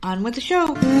On with the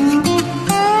show.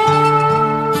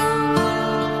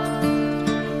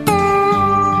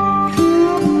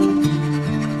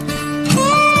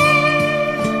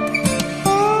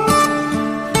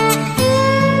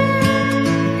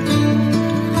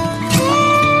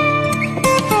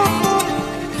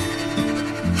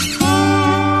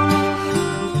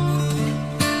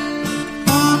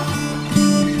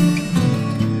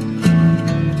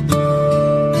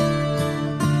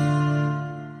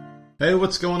 Hey,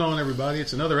 what's going on, everybody?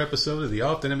 It's another episode of the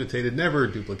often imitated, never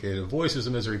duplicated Voices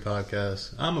of Misery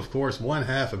podcast. I'm, of course, one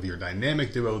half of your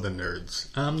dynamic duo, the Nerds.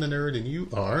 I'm the nerd, and you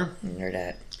are...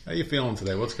 Nerdette. How you feeling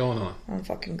today? What's going on? I'm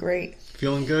fucking great.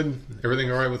 Feeling good?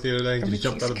 Everything all right with you today? Did you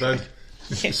jump out of bed?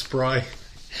 Spry?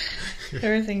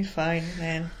 Everything's fine,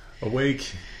 man. Awake?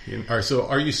 All right, so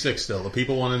are you sick still? The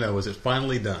people want to know, is it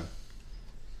finally done?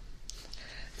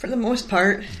 For the most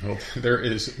part. Well, there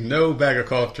is no bag of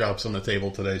cough drops on the table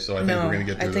today, so I think we're going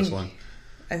to get through this one.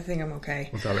 I think I'm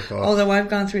okay. Without a cough. Although I've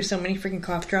gone through so many freaking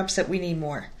cough drops that we need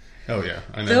more. Oh, yeah.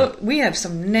 I know. We have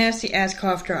some nasty-ass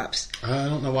cough drops. I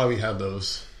don't know why we have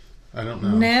those. I don't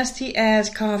know.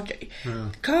 Nasty-ass cough drops. Yeah.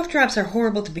 Cough drops are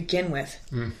horrible to begin with.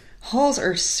 Hulls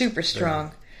are super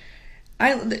strong.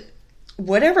 Yeah.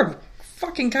 Whatever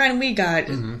fucking kind we got...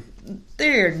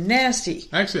 They're nasty.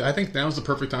 Actually, I think now's the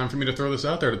perfect time for me to throw this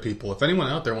out there to people. If anyone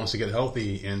out there wants to get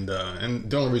healthy, and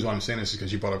the only reason why I'm saying this is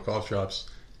because you brought up cough drops.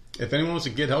 If anyone wants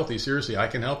to get healthy, seriously, I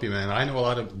can help you, man. I know a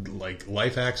lot of like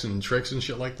life hacks and tricks and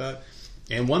shit like that.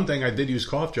 And one thing I did use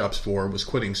cough drops for was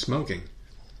quitting smoking.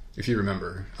 If you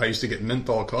remember, I used to get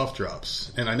menthol cough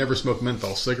drops, and I never smoked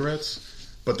menthol cigarettes.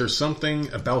 But there's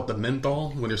something about the menthol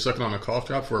when you're sucking on a cough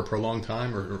drop for a prolonged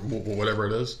time or whatever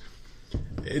it is.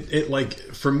 It like,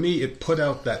 for me, it put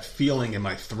out that feeling in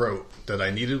my throat that I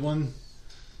needed one.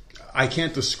 I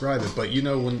can't describe it, but you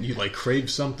know when you like crave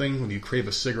something, when you crave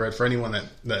a cigarette, for anyone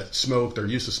that smoked or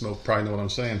used to smoke probably know what I'm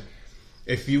saying.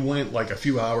 If you went like a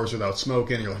few hours without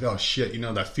smoking, you're like, oh shit, you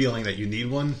know that feeling that you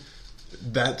need one?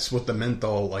 That's what the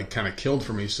menthol like kind of killed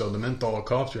for me. So the menthol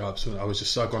cough drops, I was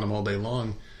just suck on them all day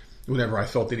long. Whenever I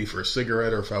felt the need for a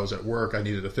cigarette, or if I was at work, I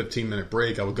needed a 15-minute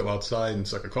break, I would go outside and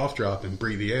suck a cough drop and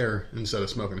breathe the air instead of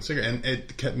smoking a cigarette. And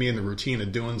it kept me in the routine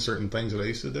of doing certain things that I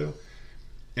used to do.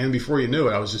 And before you knew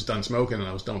it, I was just done smoking and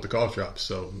I was done with the cough drops.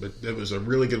 So but it was a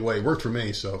really good way. It worked for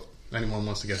me. So if anyone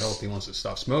wants to get healthy, wants to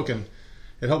stop smoking,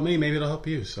 it helped me. Maybe it'll help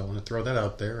you. So I want to throw that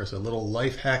out there as a little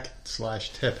life hack /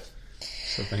 tip.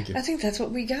 So thank you. I think that's what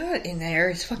we got in there.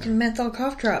 It's fucking menthol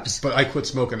cough drops. But I quit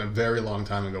smoking a very long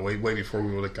time ago, way before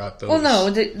we would have got those.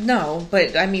 Well, no,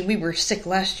 but I mean, we were sick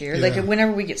last year. Yeah. Like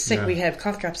whenever we get sick, we have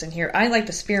cough drops in here. I like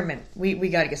the spearmint. We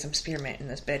got to get some spearmint in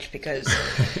this bitch because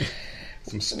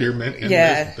some spearmint in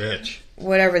this bitch.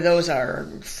 Whatever those are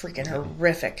freaking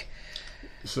horrific.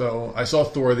 So I saw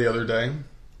Thor the other day.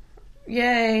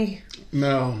 Yay!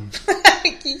 No.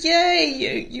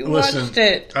 Yay! You watched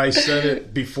it. I said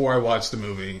it before I watched the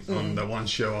movie on the one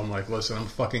show. I'm like, listen, I'm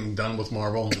fucking done with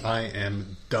Marvel. I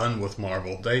am done with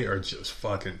Marvel. They are just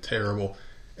fucking terrible.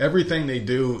 Everything they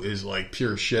do is like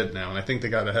pure shit now. And I think they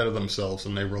got ahead of themselves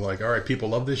and they were like, all right, people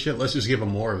love this shit. Let's just give them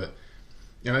more of it.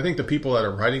 And I think the people that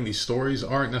are writing these stories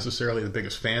aren't necessarily the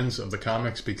biggest fans of the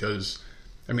comics because...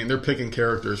 I mean, they're picking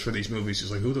characters for these movies.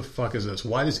 It's like, who the fuck is this?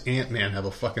 Why does Ant-Man have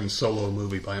a fucking solo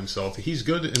movie by himself? He's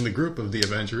good in the group of the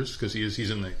Avengers, because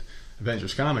he's in the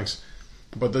Avengers comics.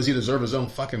 But does he deserve his own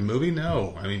fucking movie?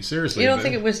 No. I mean, seriously. You don't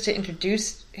think it was to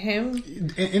introduce him?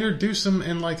 Introduce him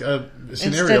in, like, a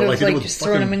Instead scenario. of, like just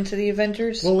throwing him into the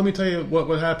Avengers? Well, let me tell you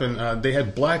what happened. They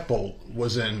had Black Bolt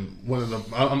was in one of the...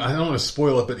 I don't want to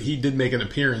spoil it, but he did make an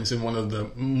appearance in one of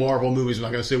the Marvel movies. I'm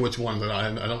not going to say which one, but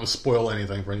I don't want to spoil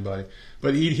anything for anybody.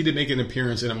 But he did make an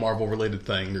appearance in a Marvel-related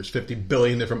thing. There's 50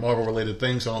 billion different Marvel-related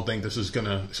things, so I don't think this is going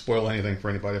to spoil anything for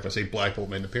anybody if I say Black Bolt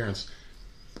made an appearance.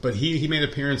 But he made an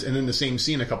appearance, and in the same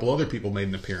scene, a couple other people made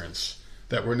an appearance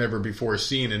that were never before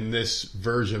seen in this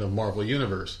version of Marvel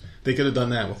Universe. They could have done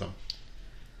that with him.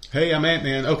 Hey, I'm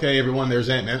Ant-Man. Okay, everyone, there's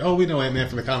Ant-Man. Oh, we know Ant-Man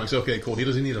from the comics. Okay, cool. He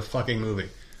doesn't need a fucking movie.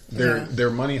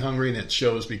 They're money hungry, and it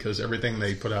shows because everything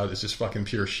they put out is just fucking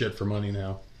pure shit for money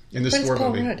now. And this Thor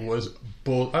movie was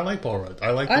bull. I like Paul Rudd.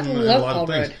 I like him in a lot of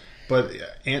things. But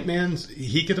Ant-Man's,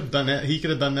 he could have done that. He could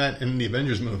have done that in the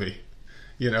Avengers movie.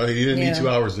 You know, he didn't need 2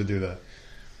 hours to do that.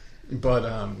 But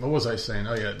what was I saying?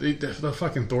 Oh yeah, the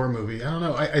fucking Thor movie. I don't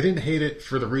know. I didn't hate it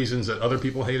for the reasons that other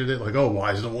people hated it. Like, oh,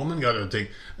 why is the woman got to take?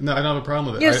 No, I don't have a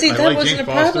problem with it. Yeah, see, that wasn't a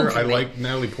problem for me. I like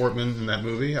Natalie Portman in that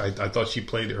movie. I thought she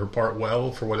played her part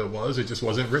well for what it was. It just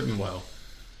wasn't written well.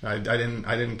 I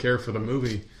didn't care for the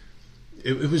movie.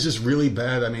 It was just really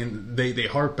bad. I mean, they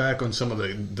harp back on some of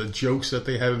the jokes that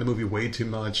they had in the movie way too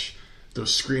much.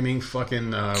 those screaming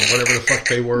fucking whatever the fuck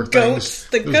they were goats.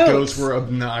 Things. Those goats were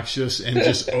obnoxious and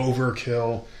just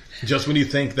overkill. Just when you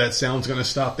think that sound's gonna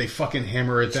stop, they fucking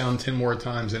hammer it down 10 more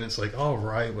times, and it's like, all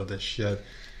right with this shit.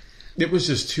 It was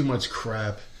just too much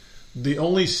crap. The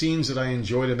only scenes that I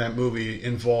enjoyed in that movie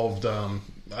involved, I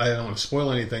don't want to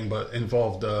spoil anything, but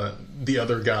involved the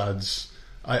other gods.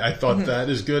 I thought that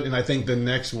is good, and I think the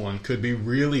next one could be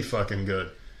really fucking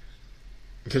good.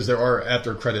 Because there are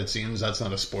after credit scenes. That's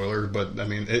not a spoiler, but I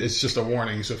mean, it's just a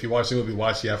warning. So if you watch the movie,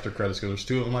 watch the after credits, because there's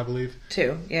 2 of them, I believe.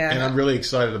 2, yeah. And I'm really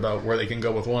excited about where they can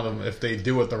go with one of them if they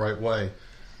do it the right way.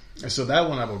 So that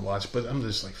one I would watch, but I'm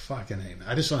just like, fucking hey, man.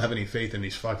 I just don't have any faith in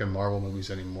these fucking Marvel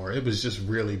movies anymore. It was just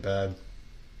really bad.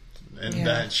 And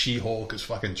that She-Hulk is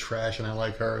fucking trash, and I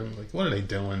like her. And like, what are they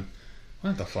doing?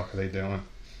 What the fuck are they doing?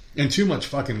 And too much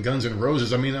fucking Guns N'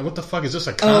 Roses. I mean, what the fuck is this,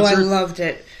 a concert? Oh, I loved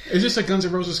it. Is this a Guns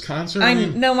N' Roses concert? I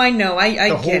know. I get it.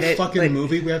 The whole fucking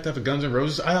movie, we have to have a Guns N'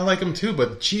 Roses. I like them too,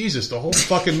 but Jesus, the whole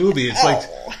fucking movie, it's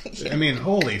like, I mean,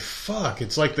 holy fuck.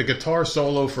 It's like the guitar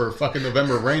solo for fucking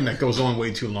November Rain that goes on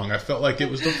way too long. I felt like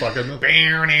it was the fucking movie.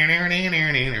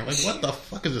 Like, what the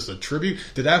fuck is this, a tribute?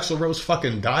 Did Axl Rose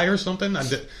fucking die or something? I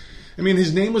mean,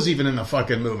 his name was even in the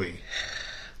fucking movie.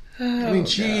 I mean,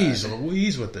 jeez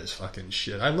Louise with this fucking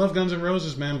shit. I love Guns N'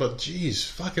 Roses, man, but jeez,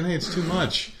 fucking hey, it's too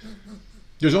much.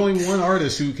 There's only one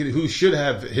artist who should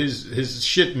have his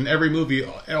shit in every movie,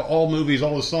 all movies,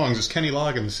 all the songs. Is Kenny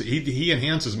Loggins. He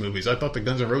enhances movies. I thought the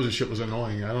Guns N' Roses shit was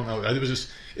annoying. I don't know. It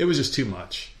was just too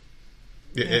much.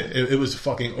 It was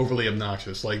fucking overly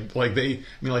obnoxious. Like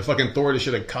fucking Thor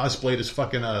should have cosplayed as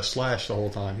fucking Slash the whole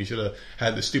time. He should have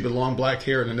had the stupid long black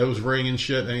hair and a nose ring and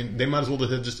shit. I mean, they might as well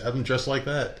just have him dressed like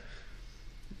that.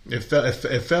 It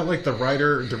felt like the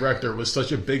writer-director was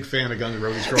such a big fan of Guns N'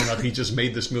 Roses growing up, he just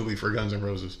made this movie for Guns N'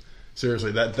 Roses.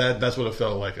 Seriously, that's what it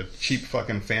felt like. A cheap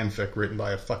fucking fanfic written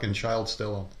by a fucking child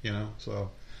still, you know? So,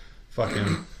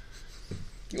 fucking...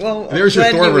 Well, there's your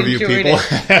Thor review, people.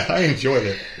 I enjoyed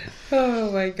it.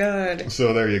 Oh, my God.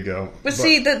 So, there you go. But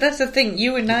see, that's the thing.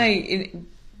 You and I,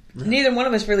 neither one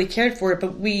of us really cared for it,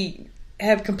 but we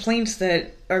have complaints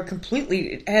that are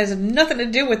completely, it has nothing to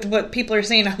do with what people are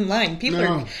saying online. People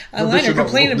online are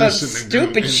complaining about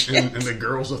stupid shit. And the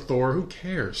girls of Thor, who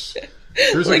cares?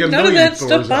 There's like none of that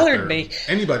stuff bothered me.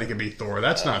 Anybody can be Thor.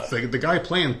 That's not the guy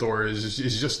playing Thor is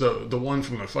just the one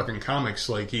from the fucking comics.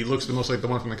 Like, he looks the most like the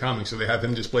one from the comics, so they have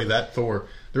him just play that Thor.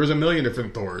 There was a million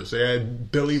different Thors. They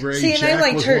had Billy Ray. See, Jack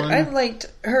and was one. I liked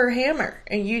her hammer,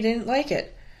 and you didn't like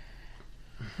it.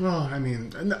 Well, I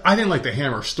mean, I didn't like the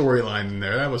Hammer storyline in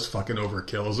there. That was fucking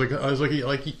overkill. I was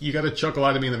like, you got to chuckle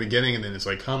out of me in the beginning, and then it's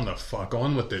like, come the fuck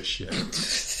on with this shit.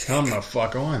 Come the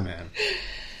fuck on, man.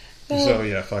 So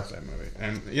yeah, fuck that movie.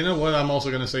 And you know what? I'm also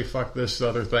going to say fuck this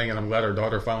other thing, and I'm glad our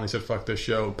daughter finally said fuck this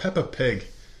show. Peppa Pig.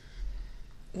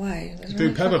 Why?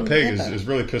 Dude, Peppa Pig is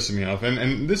really pissing me off.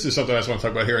 And this is something I just want to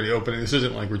talk about here in the opening. This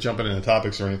isn't like we're jumping into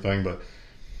topics or anything, but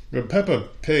Peppa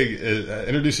Pig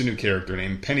introduced a new character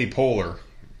named Penny Poehler.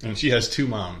 And she has 2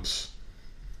 moms.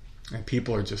 And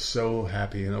people are just so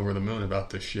happy and over the moon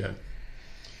about this shit.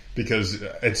 Because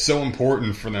it's so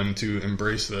important for them to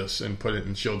embrace this and put it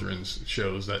in children's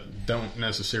shows that don't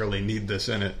necessarily need this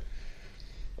in it.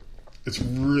 It's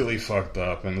really fucked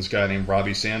up. And this guy named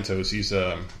Robbie Santos, he's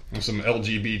some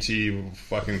LGBT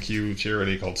fucking Q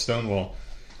charity called Stonewall.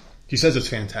 He says it's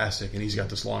fantastic, and he's got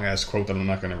this long-ass quote that I'm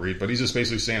not going to read, but he's just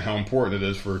basically saying how important it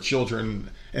is for children.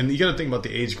 And you got to think about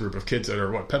the age group of kids that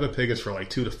are, Peppa Pig is for like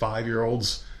 2 to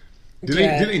 5-year-olds. Do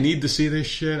they need to see this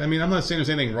shit? I mean, I'm not saying there's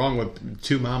anything wrong with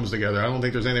 2 moms together. I don't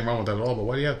think there's anything wrong with that at all, but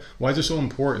why is it so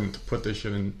important to put this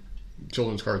shit in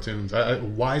children's cartoons?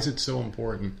 Why is it so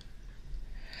important?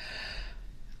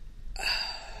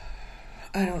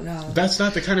 I don't know. That's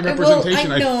not the kind of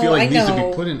representation I feel like needs to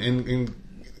be put in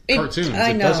cartoons.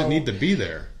 It doesn't need to be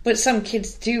there. But some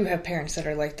kids do have parents that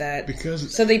are like that.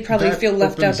 So they probably feel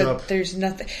left out that there's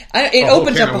nothing. It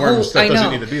opens up a whole... That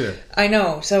doesn't need to be there. I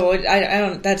know. So I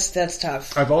don't... That's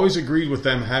tough. I've always agreed with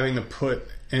them having to put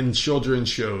in children's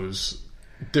shows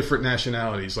different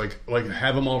nationalities. Like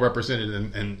have them all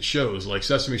represented in shows. Like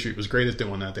Sesame Street was great at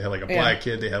doing that. They had like a black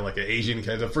kid. They had like an Asian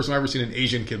kid. The first time I ever seen an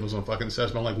Asian kid was on fucking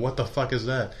Sesame. I'm like, what the fuck is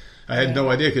that? I had no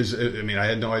idea because, I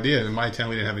had no idea. In my town,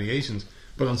 we didn't have any Asians.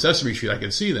 But on Sesame Street, I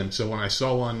could see them. So when I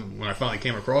saw one, when I finally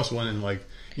came across one in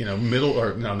not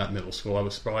middle school, I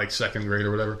was probably like 2nd grade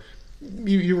or whatever,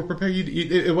 you were prepared.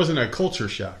 It wasn't a culture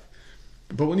shock.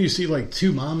 But when you see like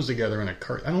 2 moms together in a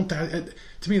cart,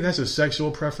 to me, that's a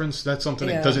sexual preference. That's something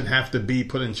that doesn't have to be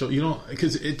put in children. You don't,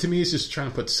 because to me, it's just trying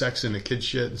to put sex into kid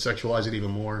shit and sexualize it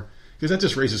even more. Because that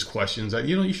just raises questions that,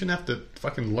 you shouldn't have to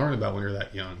fucking learn about when you're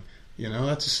that young.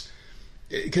 That's just...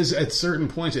 Because at certain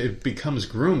points it becomes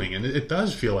grooming, and it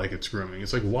does feel like it's grooming.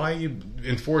 It's like, why you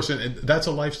enforce it? That's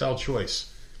a lifestyle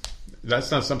choice.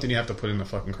 That's not something you have to put in the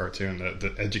fucking cartoon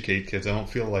to educate kids. I don't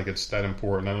feel like it's that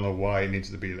important. I don't know why it needs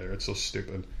to be there. It's so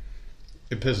stupid.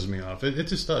 It pisses me off. It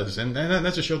just does. And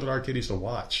that's a show that our kid used to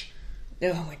watch.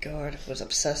 Oh my god, I was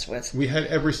obsessed with. We had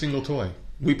every single toy.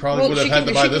 We probably would have had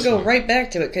to buy this one. She can go right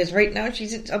back to it, because right now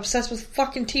she's obsessed with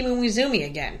fucking Timu Wizumi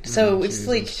again. So it's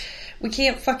like, we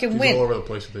can't fucking win. She's all over the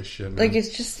place with this shit, man. Like,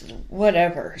 it's just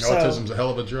whatever. Autism's a hell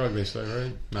of a drug, they say,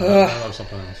 right? No, I love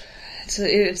something else.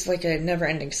 It's like a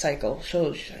never-ending cycle.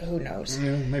 So who knows?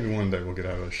 Yeah, maybe one day we'll get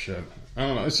out of this shit. I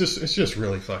don't know. It's just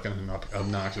really fucking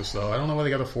obnoxious, though. I don't know why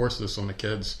they got to force this on the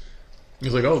kids.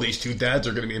 It's like, oh, these two dads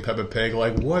are going to be in Peppa Pig.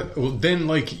 Like, what? Well, then,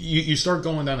 like, you start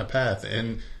going down a path,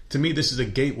 and to me, this is a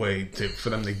gateway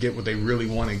for them to get what they really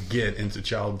want to get into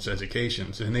child's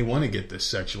educations, and they want to get this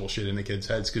sexual shit in the kids'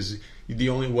 heads, because the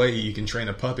only way you can train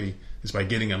a puppy is by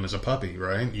getting them as a puppy,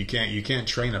 right? You can't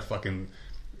train a fucking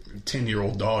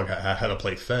 10-year-old dog how to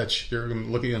play fetch. You're going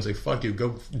to look at you and say, fuck you,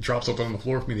 go drop something on the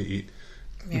floor for me to eat.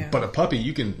 Yeah. But a puppy,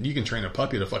 you can train a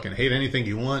puppy to fucking hate anything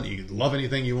you want, you can love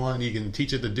anything you want, you can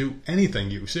teach it to do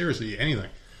anything, seriously, anything.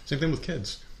 Same thing with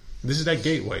kids. This is that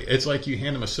gateway. It's like you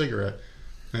hand them a cigarette,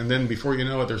 and then before you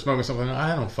know it, they're smoking something.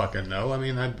 I don't fucking know. I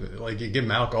mean, you give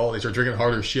them alcohol, they start drinking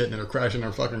harder shit, and they're crashing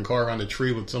their fucking car around a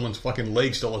tree with someone's fucking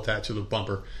leg still attached to the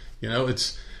bumper. You know,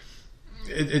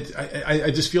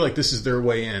 I just feel like this is their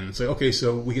way in. It's like, okay,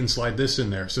 so we can slide this in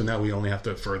there. So now we only have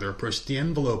to further push the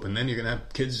envelope, and then you're gonna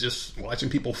have kids just watching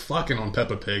people fucking on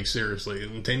Peppa Pig. Seriously,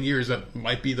 in 10 years that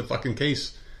might be the fucking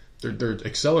case. They're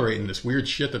accelerating this weird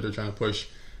shit that they're trying to push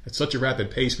at such a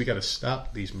rapid pace. We got to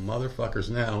stop these motherfuckers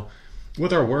now.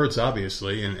 With our words,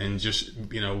 obviously, and just,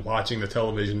 watching the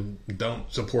television. Don't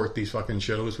support these fucking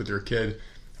shows with your kid.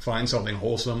 Find something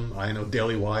wholesome. I know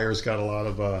Daily Wire's got a lot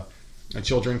of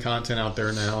children content out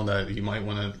there now that you might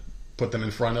want to put them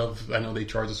in front of. I know they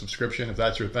charge a subscription. If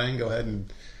that's your thing, go ahead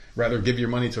and rather give your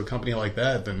money to a company like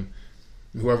that than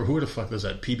who the fuck does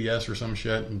that? PBS or some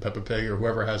shit, and Peppa Pig, or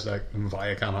whoever has that,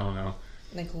 Viacom, I don't know.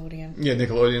 Nickelodeon. Yeah,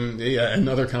 Nickelodeon. Yeah,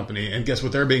 another company. And guess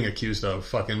what they're being accused of?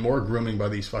 Fucking more grooming by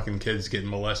these fucking kids getting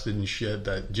molested and shit.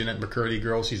 That Jeanette McCurdy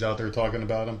girl, she's out there talking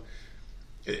about them.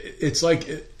 It's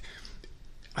like,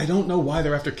 I don't know why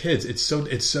they're after kids. It's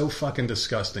so fucking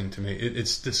disgusting to me.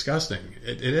 It's disgusting.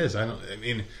 It is. I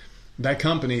mean, that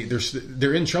company,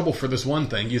 they're in trouble for this one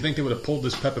thing. You think they would have pulled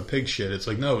this Peppa Pig shit? It's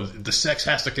like, no, the sex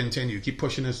has to continue. Keep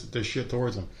pushing this shit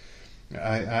towards them.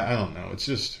 I don't know. It's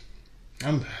just,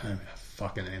 I'm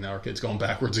fucking A, now our kid's going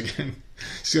backwards again.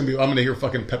 I'm gonna hear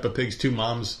fucking Peppa Pig's two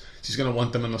moms. She's gonna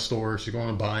want them in the store. She's going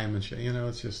to buy them and shit.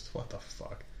 It's just, what the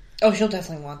fuck. Oh, she'll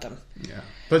definitely want them. Yeah,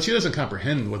 but she doesn't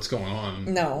comprehend what's going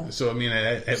on. No. So I mean,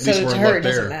 at least we're in luck there. To her, it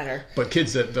doesn't matter. But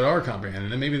kids that are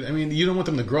comprehending, and maybe you don't want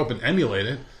them to grow up and emulate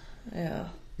it. Yeah.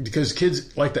 Because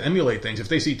kids like to emulate things. If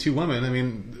they see two women, I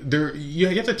mean, you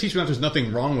have to teach them that there's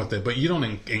nothing wrong with it, but you don't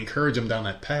encourage them down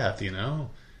that path.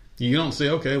 You don't say,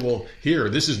 okay, well, here,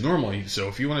 this is normal, so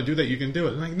if you want to do that, you can do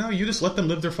it. Like, no, you just let them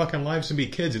live their fucking lives and be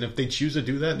kids, and if they choose to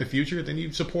do that in the future, then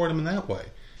you support them in that way.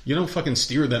 You don't fucking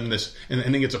steer them this, and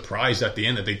then get surprised at the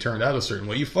end that they turned out a certain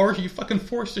way. You fucking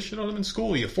force the shit on them in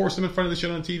school. You force them in front of the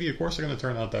shit on TV. Of course they're going to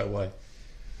turn out that way.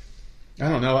 I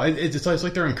don't know. It's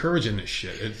like they're encouraging this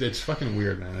shit. It's fucking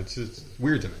weird, man. It's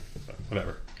weird to me. But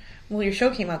whatever. Well, your show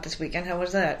came out this weekend. How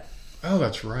was that? Oh,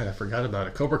 that's right. I forgot about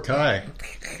it. Cobra Kai.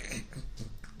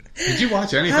 Did you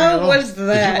watch anything How at all? was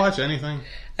that? Did you watch anything?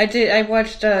 I did. I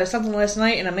watched something last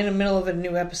night, and I'm in the middle of a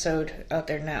new episode out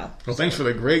there now. Well, thanks for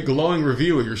the great glowing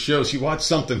review of your show. She watched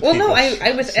something. Well, no,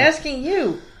 I was asking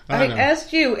you. I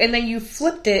asked you, and then you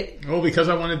flipped it. Oh, because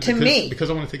I wanted to me. Because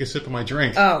I want to take a sip of my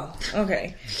drink. Oh,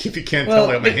 okay. If you can't tell,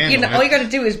 I have my hand on it. All you got to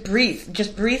do is breathe.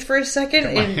 Just breathe for a second.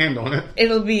 Got my hand on it.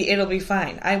 It'll be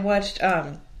fine. I watched.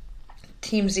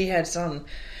 Team Z had some.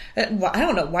 I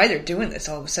don't know why they're doing this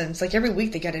all of a sudden. It's like every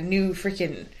week they got a new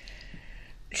freaking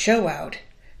show out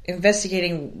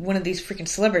investigating one of these freaking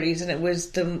celebrities, and it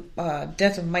was the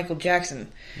death of Michael Jackson.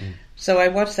 So I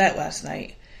watched that last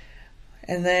night,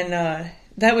 and then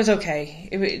that was okay.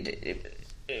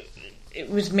 It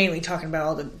was mainly talking about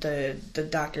all the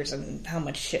doctors and how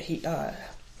much shit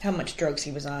how much drugs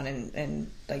he was on,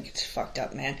 and like, it's fucked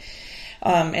up, man.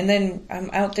 And then I'm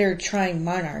out there trying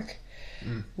Monarch.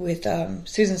 With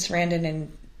Susan Sarandon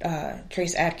and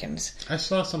Trace Adkins. I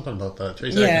saw something about that.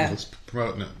 Trace Adkins was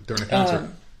promoting it during a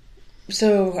concert.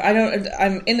 So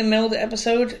I'm in the middle of the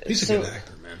episode. He's a good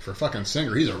actor, man. For a fucking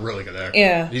singer, he's a really good actor.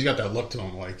 Yeah, he's got that look to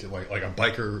him, like a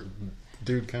biker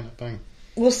dude kind of thing.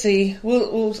 We'll see.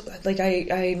 We'll like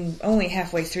I'm only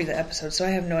halfway through the episode, so I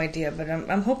have no idea. But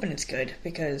I'm hoping it's good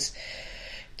because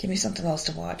give me something else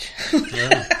to watch.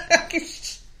 Yeah.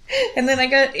 And then I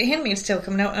got Handmaid's Tale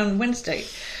coming out on Wednesday,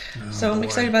 so I'm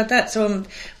excited about that. So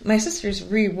my sister's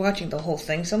re-watching the whole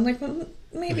thing, so I'm like, well,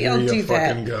 maybe I'll do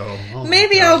that.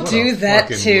 Maybe I'll do that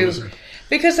too. Loser.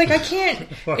 Because, like, I can't...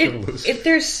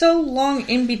 there's so long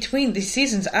in between these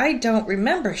seasons, I don't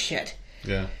remember shit.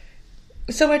 Yeah.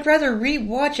 So I'd rather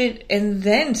re-watch it and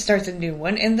then start the new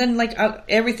one, and then, like,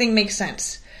 everything makes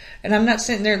sense. And I'm not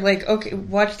sitting there, like, okay,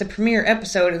 watch the premiere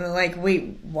episode, and then, like,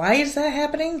 wait, why is that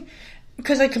happening?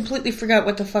 Because I completely forgot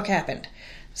what the fuck happened.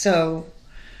 So...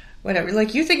 whatever.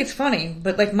 Like, you think it's funny,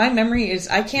 but, like, my memory is,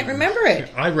 I can't remember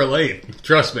it. I relate.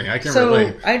 Trust me, I can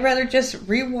relate. So, I'd rather just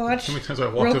rewatch. How many times I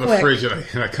walk to the fridge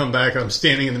and I come back and I'm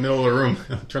standing in the middle of the room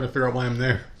trying to figure out why I'm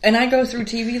there. And I go through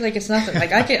TV like it's nothing.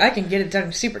 Like, I can get it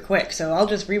done super quick, so I'll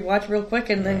just rewatch real quick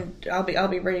and then I'll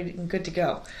be ready and good to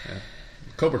go. Yeah.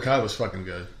 Cobra Kai was fucking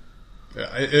good.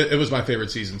 Yeah, it was my favorite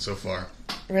season so far.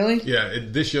 Really? Yeah,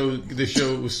 this show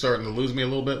was starting to lose me a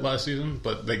little bit last season,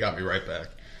 but they got me right back.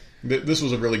 This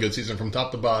was a really good season from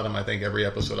top to bottom. I think every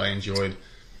episode I enjoyed.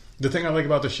 The thing I like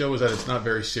about the show is that it's not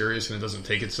very serious and it doesn't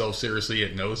take itself seriously.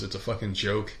 It knows it's a fucking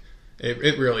joke.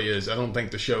 It really is. I don't think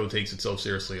the show takes itself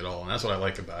seriously at all, and that's what I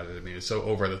like about it. I mean, it's so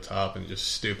over the top and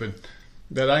just stupid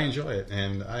that I enjoy it.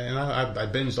 And I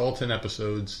binged all 10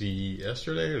 episodes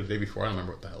yesterday or the day before. I don't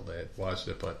remember what the hell day I watched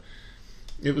it, but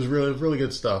it was really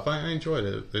good stuff. I enjoyed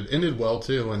it. It ended well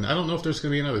too, and I don't know if there's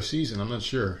going to be another season. I'm not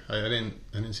sure. I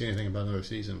didn't see anything about another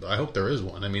season, but I hope there is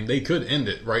one. I mean, they could end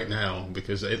it right now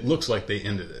because it looks like they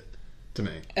ended it to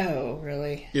me. Oh,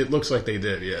 really? It looks like they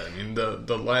did. Yeah. I mean,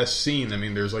 the last scene. I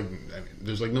mean, there's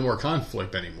no more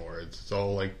conflict anymore. It's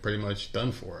all like pretty much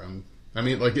done for. I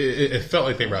mean, like it felt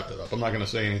like they wrapped it up. I'm not going to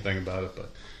say anything about it,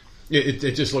 but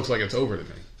it just looks like it's over to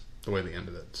me. The way they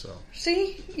ended it, so.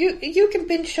 See, you can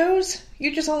binge shows.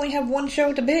 You just only have one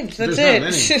show to binge. That's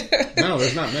it. No,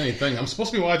 there's not many things. I'm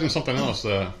supposed to be watching something else.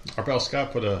 Our pal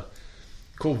Scott put a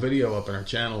cool video up on our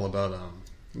channel about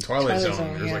Twilight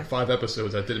Zone. There's like 5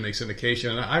 episodes that didn't make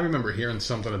syndication, and I remember hearing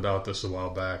something about this a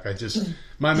while back.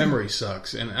 My memory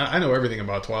sucks, and I know everything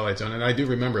about Twilight Zone, and I do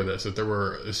remember this, that there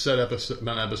were a set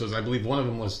amount of episodes. I believe one of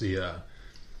them was the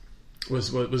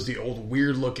old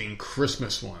weird-looking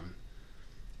Christmas one.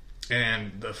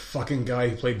 And the fucking guy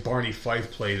who played Barney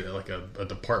Fife played like a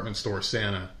department store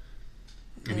Santa.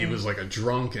 And he was like a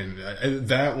drunk. And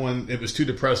that one, it was too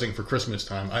depressing for Christmas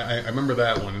time. I remember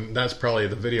that one. And that's probably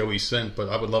the video he sent. But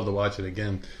I would love to watch it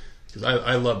again. Because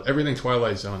I love everything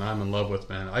Twilight Zone I'm in love with,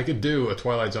 man. I could do a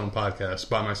Twilight Zone podcast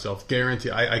by myself.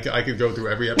 Guarantee. I could go through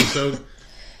every episode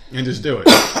and just do it.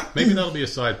 Maybe that'll be a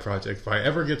side project. If I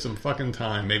ever get some fucking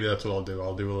time, maybe that's what I'll do.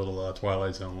 I'll do a little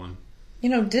Twilight Zone one. You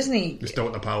know, Disney... just throw it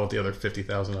in the pile with the other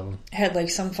 50,000 of them. Had,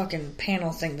 like, some fucking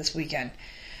panel thing this weekend.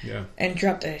 Yeah. And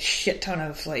dropped a shit ton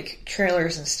of, like,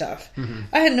 trailers and stuff. Mm-hmm.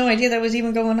 I had no idea that was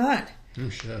even going on. Oh,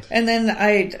 shit. And then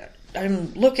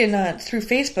I'm looking through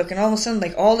Facebook, and all of a sudden,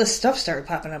 like, all this stuff started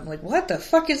popping up. I'm like, what the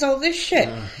fuck is all this shit?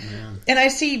 Man. And I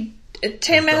see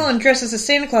Tim Allen dressed as a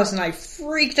Santa Claus, and I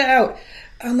freaked out.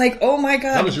 I'm like, oh my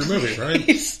god. That was your movie,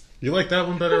 right? You like that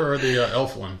one better, or the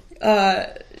Elf one?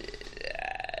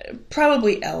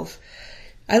 Probably Elf.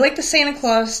 I like the Santa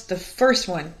Claus, the first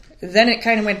one. Then it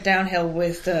kind of went downhill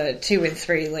with 2 and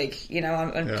 3. Like, you know,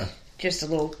 I'm just a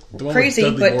little crazy. The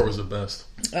one with Dudley Moore was the best.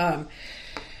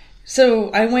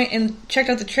 So I went and checked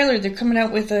out the trailer. They're coming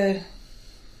out with a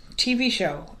TV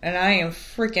show, and I am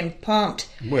freaking pumped.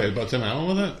 Wait, about Tim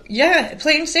Allen with it? Yeah,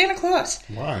 playing Santa Claus.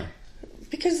 Why?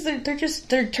 Because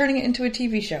they're turning it into a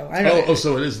TV show.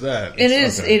 So it is that. It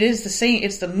is the same.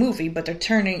 It's the movie, but they're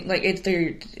turning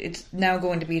it's now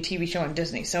going to be a TV show on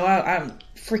Disney. So I'm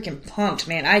freaking pumped,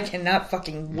 man. I cannot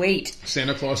fucking wait.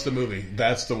 Santa Claus the movie.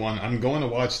 That's the one. I'm going to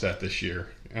watch that this year,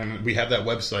 and we have that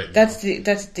website. That's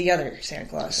the other Santa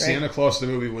Claus, right? Santa Claus the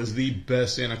movie was the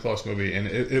best Santa Claus movie, and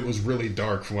it was really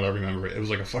dark from what I remember. It was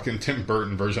like a fucking Tim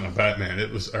Burton version of Batman.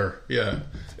 It was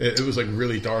like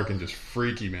really dark and just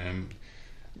freaky, man.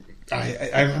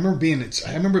 I remember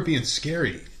being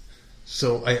scary.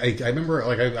 So I remember,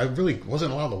 like, I really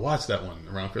wasn't allowed to watch that one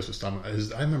around Christmas time.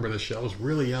 I remember this show. I was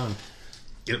really young.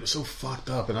 It was so fucked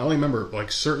up, and I only remember like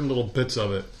certain little bits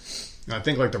of it. And I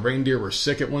think like the reindeer were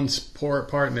sick at one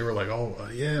part, and they were like,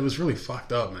 it was really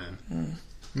fucked up, man.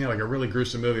 Yeah, like a really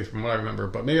gruesome movie from what I remember.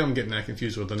 But maybe I'm getting that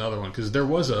confused with another one, because there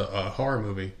was a horror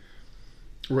movie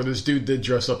where this dude did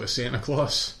dress up as Santa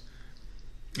Claus.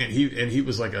 And he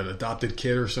was like an adopted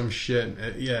kid or some shit.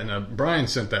 And Brian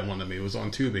sent that one to me. It was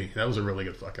on Tubi. That was a really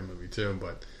good fucking movie too.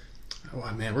 But Oh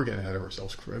man, we're getting ahead of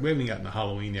ourselves. We haven't even gotten to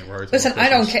Halloween yet. Listen, I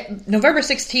don't care. November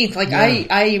 16th,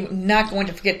 I'm not going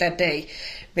to forget that day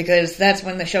because that's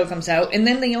when the show comes out. And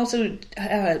then they also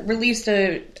released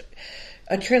a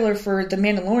trailer for The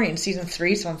Mandalorian Season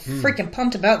 3, so I'm freaking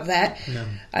pumped about that. Yeah.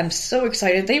 I'm so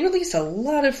excited. They released a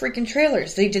lot of freaking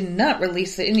trailers. They did not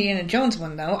release the Indiana Jones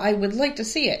one, though. I would like to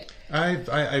see it.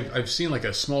 I've seen like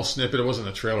a small snippet. It wasn't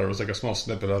a trailer. It was like a small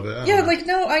snippet of it.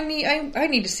 I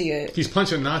need to see it. He's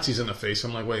punching Nazis in the face.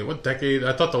 I'm like, wait, what decade?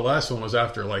 I thought the last one was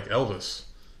after like Elvis,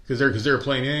 because they were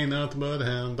playing "Ain't Nothing But a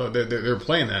Hound." They were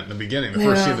playing that in the beginning, the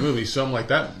first scene of the movie. So I'm like,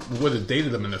 that would have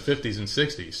dated them in the 50s and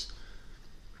 60s.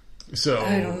 So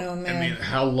I don't know, man. I mean,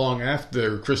 how long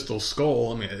after Crystal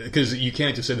Skull? I mean, because you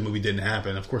can't just say the movie didn't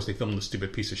happen. Of course, they filmed the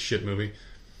stupid piece of shit movie.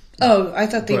 Oh, I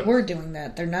thought they were doing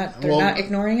that. They're not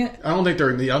ignoring it? I don't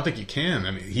think you can.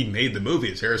 I mean, he made the movie.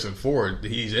 It's Harrison Ford.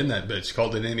 He's in that bitch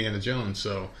called it Indiana Jones.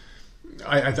 So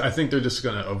I think they're just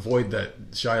going to avoid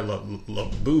that Shia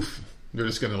LaBeouf. They're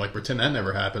just going to like pretend that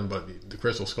never happened, but the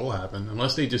Crystal Skull happened.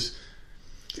 Unless they just...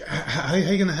 How are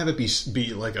you going to have it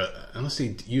be like unless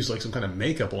they use like some kind of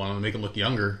makeup on him to make him look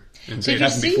younger and say it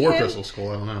happened before Crystal Skull?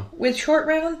 I don't know. With Short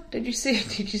Round, did you see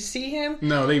him?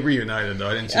 No, they reunited though.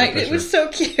 I didn't see the picture. It was so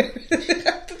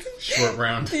cute. Short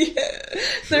Round. Yeah,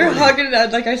 they're hugging it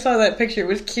out. Like I saw that picture. It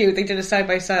was cute. They did a side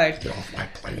by side. Get off my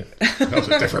plate. That was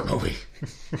a different movie.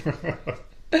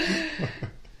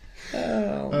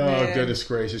 Oh, goodness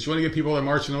gracious! You want to give people their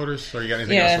marching orders, or you got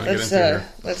anything else you want to get into here?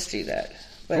 Let's do that.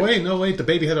 But wait! The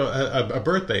baby had a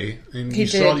birthday, and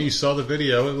you saw the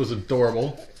video. It was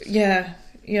adorable. Yeah.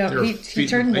 He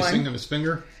turned one. Icing on his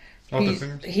finger.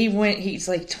 He's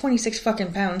like 26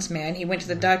 fucking pounds, man. He went to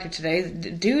the doctor today.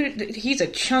 Dude, he's a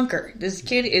chunker. This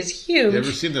kid is huge. You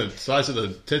ever seen the size of the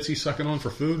tits he's sucking on for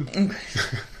food?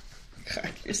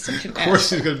 God, you're such an Of course,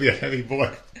 he's going to be a heavy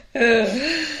boy.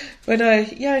 But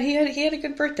he had a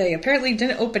good birthday. Apparently, he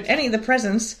didn't open any of the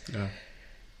presents. Yeah.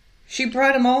 She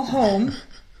brought him all home.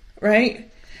 Right?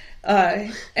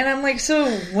 And I'm like, so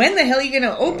when the hell are you going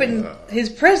to open his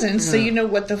presents so you know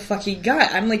what the fuck he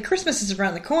got? I'm like, Christmas is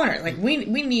around the corner. Like, we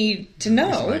need to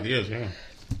know. Some ideas, yeah.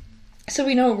 So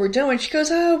we know what we're doing. She goes,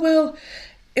 oh, well,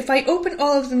 if I open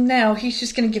all of them now, he's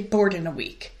just going to get bored in a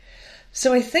week.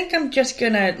 So I think I'm just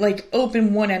going to, like,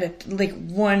 open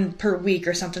one per week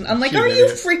or something. I'm like, are you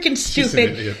freaking stupid? She's an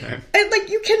idiot, man. And, like,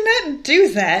 you cannot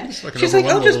do that. She's like,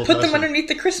 I'll just put them underneath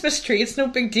the Christmas tree. It's no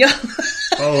big deal.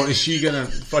 Oh, is she going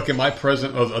to fucking my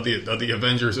present of the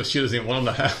Avengers that she doesn't even want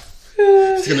them to have?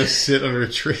 It's going to sit under a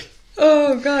tree.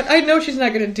 Oh, God. I know she's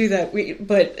not going to do that,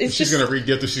 but it's she's going to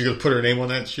re-gift it. She's going to put her name on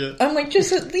that shit. I'm like,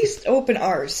 just at least open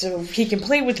ours so he can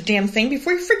play with the damn thing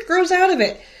before he freaking grows out of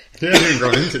it. They haven't even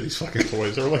grown into these fucking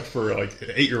toys. They're like for like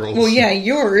 8-year-olds. Well, yeah,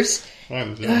 yours.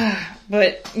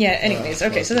 But yeah, anyways,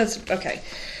 okay, so that's okay.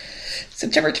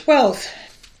 September 12th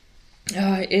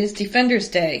is Defenders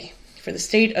Day for the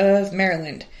state of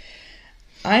Maryland.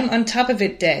 I'm on top of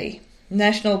it Day.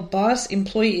 National Boss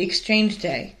Employee Exchange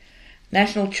Day.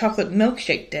 National Chocolate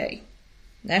Milkshake Day.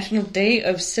 National Day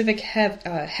of Civic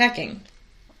Hacking.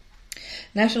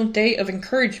 National Day of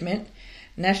Encouragement.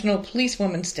 National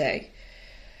Policewoman's Day.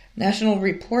 National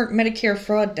Report Medicare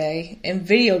Fraud Day, and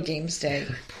Video Games Day.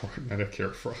 Report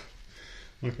Medicare Fraud.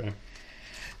 Okay.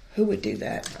 Who would do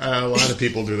that? A lot of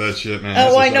people do that shit, man.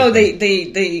 Oh, I know.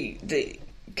 They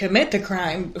commit the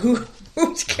crime.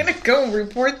 Who's gonna go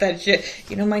report that shit?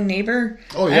 You know, my neighbor.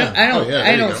 Oh yeah.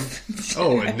 I don't.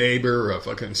 Oh, a neighbor, a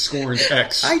fucking scorned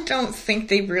ex. I don't think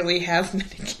they really have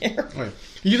Medicare. Right.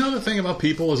 You know the thing about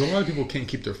people is a lot of people can't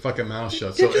keep their fucking mouth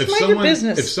shut. So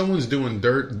if someone's doing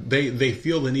dirt, they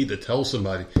feel the need to tell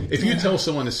somebody. If you tell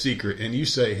someone a secret and you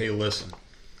say, "Hey, listen,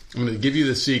 I'm going to give you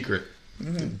the secret.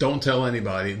 Mm-hmm. Don't tell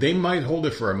anybody." They might hold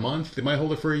it for a month. They might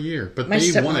hold it for a year, but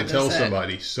they want to tell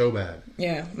somebody so bad.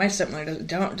 Yeah, my stepmother doesn't.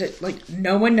 Don't like.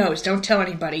 No one knows. Don't tell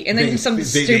anybody. And then something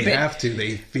stupid. They have to.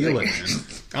 They feel it. Man.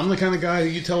 I'm the kind of guy who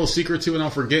you tell a secret to and I'll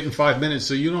forget in 5 minutes,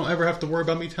 so you don't ever have to worry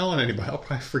about me telling anybody. I'll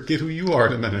probably forget who you are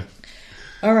in a minute.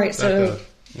 All right, so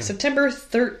September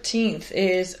 13th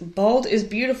is Bald is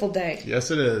Beautiful Day.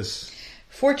 Yes, it is.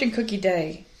 Fortune Cookie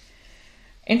Day.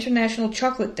 International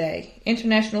Chocolate Day.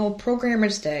 International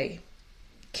Programmers Day.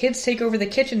 Kids Take Over the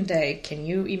Kitchen Day. Can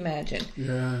you imagine?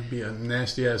 Yeah, it'd be a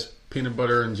nasty-ass peanut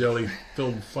butter and jelly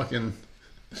filled fucking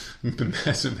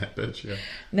mess in that bitch, yeah.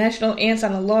 National Ants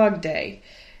on a Log Day.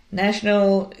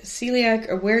 National Celiac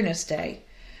Awareness Day.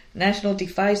 National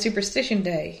Defy Superstition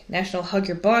Day. National Hug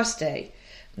Your Boss Day.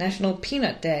 National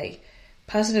Peanut Day.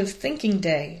 Positive Thinking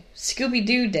Day.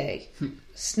 Scooby-Doo Day.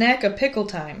 Snack a Pickle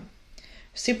Time.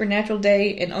 Supernatural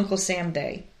Day and Uncle Sam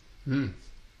Day.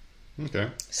 Okay.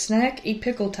 Snack, eat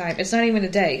pickle time. It's not even a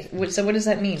day. So what does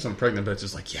that mean? Some pregnant bitch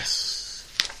is like, yes.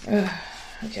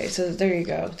 Okay, so there you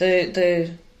go.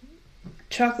 The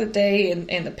chocolate day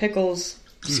and the pickles,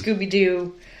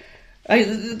 Scooby-Doo.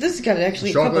 This has got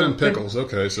actually chocolate and pickles.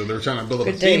 Okay, so they're trying to build up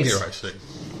a theme here, I see.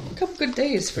 A couple good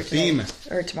days for today. Theme.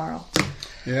 Or tomorrow.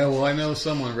 Yeah, well, I know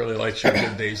someone really likes your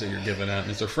good days that you're giving out.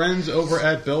 And it's our friends over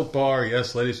at Built Bar.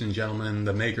 Yes, ladies and gentlemen,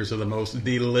 the makers of the most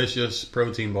delicious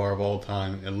protein bar of all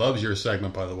time. It loves your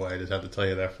segment, by the way. I just have to tell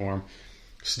you that for them.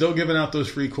 Still giving out those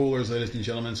free coolers, ladies and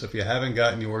gentlemen. So if you haven't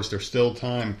gotten yours, there's still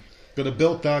time. Go to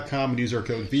Built.com and use our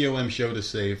code VOMSHOW to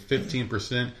save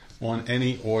 15% on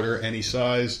any order, any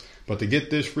size. But to get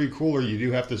this free cooler, you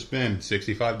do have to spend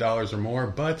 $65 or more.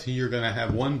 But you're going to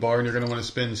have one bar and you're going to want to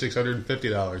spend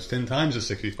 $650. 10 times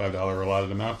the $65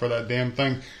 allotted amount for that damn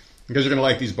thing. Because you're going to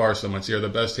like these bars so much. They're the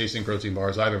best tasting protein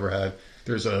bars I've ever had.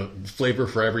 There's a flavor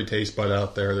for every taste bud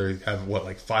out there. They have,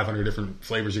 like 500 different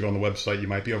flavors. You go on the website, you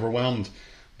might be overwhelmed.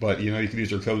 But, you can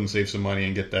use your code and save some money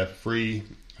and get that free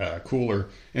cooler.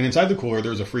 And inside the cooler,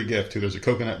 there's a free gift, too. There's a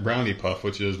coconut brownie puff,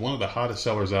 which is one of the hottest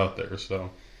sellers out there.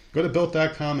 So go to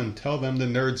Built.com and tell them the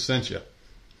nerd sent you.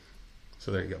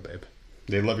 So there you go, babe.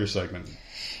 They love your segment.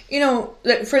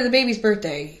 For the baby's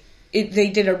birthday, they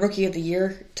did a Rookie of the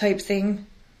Year type thing,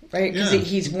 right? Because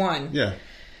he's one. Yeah.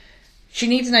 She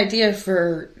needs an idea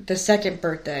for the second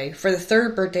birthday. For the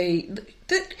third birthday,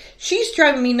 she's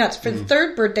driving me nuts. For the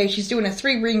third birthday, she's doing a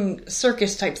 3-ring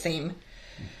circus type theme.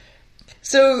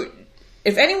 So,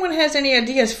 if anyone has any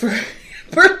ideas for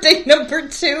birthday number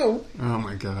 2. Oh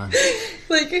my god.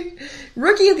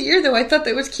 Rookie of the Year, though, I thought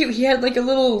that was cute. He had a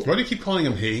little... Why do you keep calling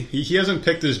him he? He hasn't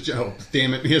picked his... Oh,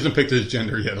 damn it. He hasn't picked his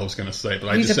gender yet, I was going to say. But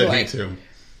I just said he, too.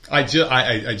 I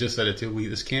just said it, too. We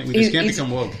just can't become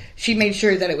woke. She made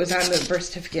sure that it was on the birth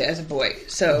certificate as a boy.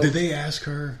 So did they ask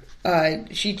her?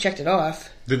 She checked it off.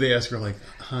 Did they ask her,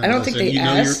 I don't think they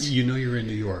asked. You're in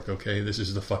New York, okay? This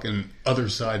is the fucking other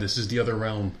side. This is the other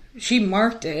realm. She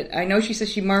marked it. I know she says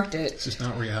she marked it. This is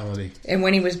not reality. And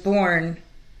when he was born,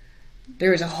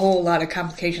 there was a whole lot of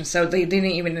complications. So they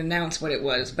didn't even announce what it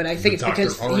was. But I think it's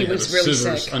because he was really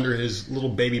sick. Under his little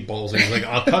baby balls. And he's like,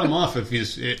 I'll cut him off if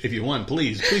you want.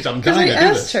 Please, I'm dying to do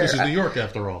this. This is New York,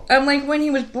 after all. I'm like, when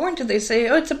he was born, did they say,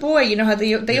 oh, it's a boy? You know how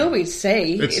they always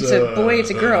say, it's a boy, it's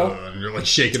a girl. And you're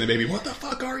shaking the baby. What the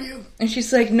fuck are you? And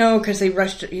she's like, no, because they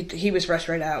rushed. He was rushed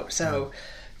right out. So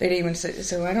they didn't even say.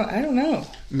 So I don't know.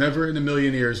 Never in a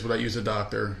million years would I use a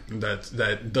doctor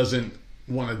that doesn't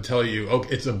want to tell you, oh,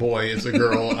 it's a boy, it's a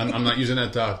girl. I'm not using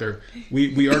that doctor.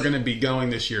 We are going to be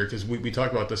going this year because we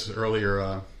talked about this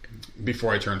earlier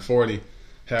before I turned 40.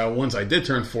 How once I did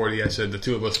turn 40, I said the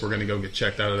two of us were going to go get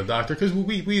checked out at the doctor because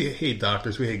we hate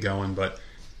doctors, we hate going, but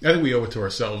I think we owe it to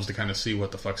ourselves to kind of see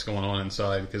what the fuck's going on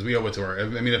inside because we owe it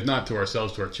to if not to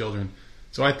ourselves, to our children.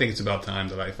 So I think it's about time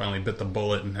that I finally bit the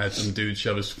bullet and had some dude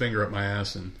shove his finger up my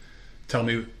ass and tell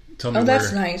me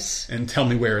that's nice. And tell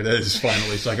me where it is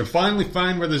finally, so I can finally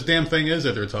find where this damn thing is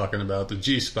that they're talking about, the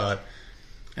G spot.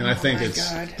 And I think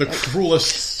it's the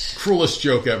cruelest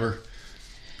joke ever.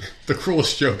 The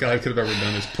cruelest joke I could have ever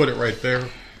done is put it right there.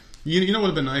 You know what would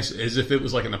have been nice is if it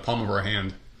was in the palm of our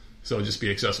hand, so it'd just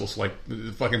be accessible. So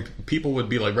fucking people would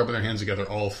be rubbing their hands together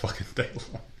all fucking day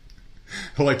long,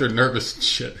 like they're nervous and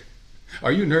shit.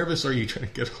 Are you nervous or are you trying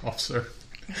to get off, sir?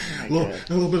 A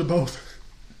little bit of both.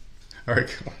 All right,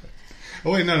 come on.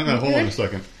 Oh wait, no. Hold on a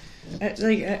second.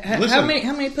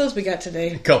 How many pills we got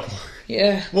today? A couple.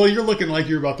 Yeah. Well, you're looking like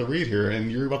you're about to read here,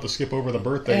 and you're about to skip over the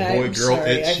birthday boy, girl,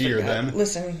 sorry, it's here. Then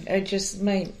listen,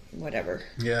 whatever.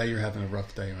 Yeah, you're having a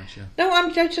rough day, aren't you? No,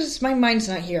 my mind's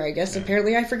not here. I guess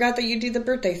apparently I forgot that you do the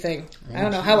birthday thing. I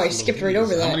don't know how I skipped right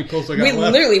over that. How many pills I got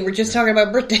left? Literally were just talking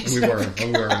about birthdays. We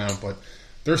were now, but.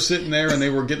 They're sitting there and they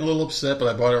were getting a little upset, but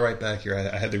I brought it right back here.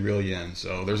 I had to reel you in.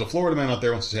 So there's a Florida man out there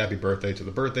who wants to say happy birthday to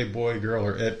the birthday boy, girl,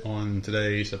 or it on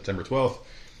today, September 12th.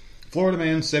 Florida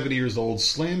man, 70 years old,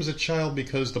 slams a child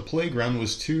because the playground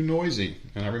was too noisy.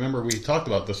 And I remember we talked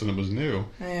about this when it was new.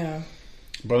 Yeah.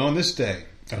 But on this day,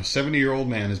 a 70-year-old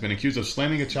man has been accused of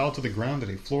slamming a child to the ground at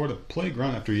a Florida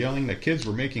playground after yelling that kids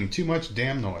were making too much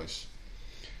damn noise.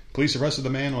 Police arrested the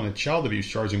man on a child abuse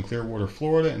charge in Clearwater,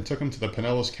 Florida, and took him to the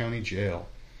Pinellas County Jail.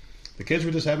 The kids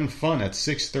were just having fun at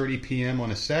 6:30 p.m.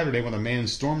 on a Saturday when a man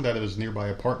stormed out of his nearby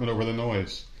apartment over the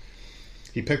noise.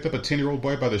 He picked up a 10-year-old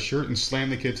boy by the shirt and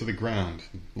slammed the kid to the ground.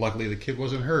 Luckily, the kid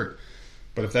wasn't hurt.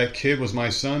 But if that kid was my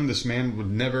son, this man would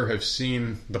never have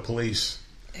seen the police.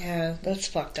 Yeah, that's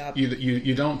fucked up.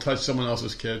 You don't touch someone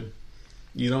else's kid.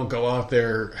 You don't go out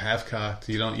there half-cocked.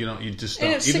 You just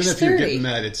don't. Even if you're getting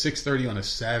mad, it's 6:30 on a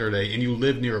Saturday and you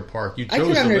live near a park. You chose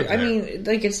to live there. I mean,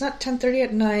 it's not 10:30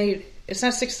 at night. It's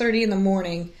not 6:30 in the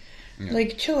morning. Yeah.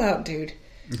 Like, chill out, dude.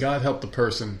 God help the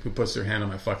person who puts their hand on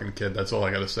my fucking kid. That's all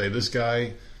I gotta say. This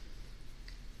guy,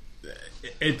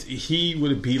 he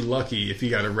would be lucky if he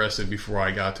got arrested before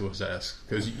I got to his ass.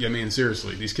 Because, I mean,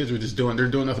 seriously, these kids were just they're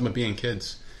doing nothing but being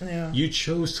kids. Yeah. You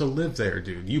chose to live there,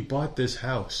 dude. You bought this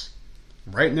house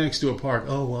right next to a park.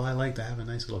 Oh, well, I like to have a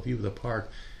nice little view of the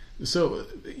park. So,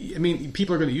 I mean,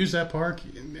 people are going to use that park,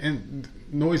 and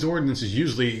noise ordinance is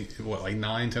usually, like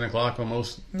 9, 10 o'clock on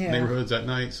most neighborhoods at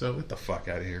night. So, get the fuck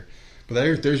out of here.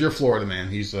 But there's your Florida man.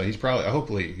 He's probably,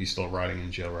 hopefully, he's still rotting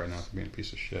in jail right now for being a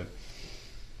piece of shit.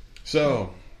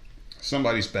 So,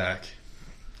 somebody's back,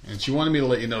 and she wanted me to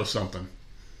let you know something.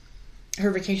 Her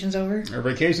vacation's over? Her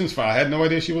vacation's fine. I had no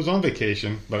idea she was on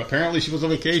vacation, but apparently she was on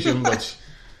vacation. But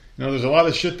there's a lot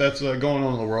of shit that's going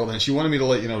on in the world, and she wanted me to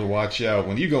let you know to watch out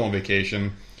when you go on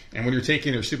vacation and when you're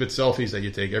taking your stupid selfies that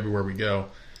you take everywhere we go.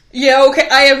 Yeah, okay.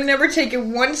 I have never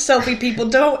taken one selfie, people.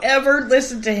 Don't ever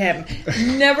listen to him.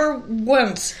 Never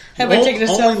once have I taken a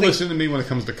selfie. Only listen to me when it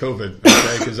comes to COVID,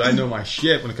 okay? Because I know my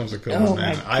shit when it comes to COVID,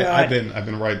 man. I've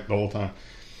been right the whole time.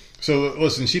 So,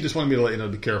 listen, she just wanted me to let you know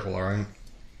to be careful, all right?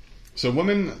 So, a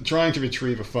woman trying to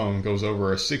retrieve a phone goes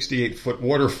over a 68-foot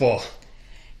waterfall.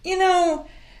 You know,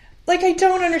 like, I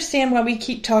don't understand why we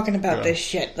keep talking about this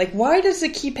shit. Like, why does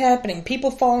it keep happening?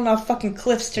 People falling off fucking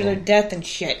cliffs to their death and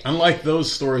shit. Unlike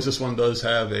those stories, this one does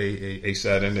have a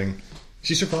sad ending.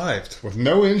 She survived with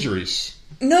no injuries.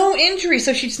 No injuries,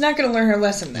 so she's not going to learn her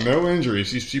lesson then. No injuries.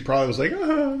 She probably was like,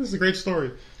 this is a great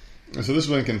story. And so this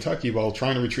was in Kentucky while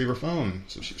trying to retrieve her phone.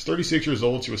 So she was 36 years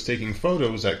old. She was taking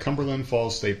photos at Cumberland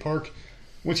Falls State Park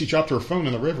when she dropped her phone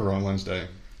in the river on Wednesday.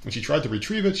 When she tried to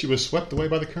retrieve it, she was swept away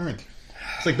by the current.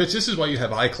 It's like, bitch, this is why you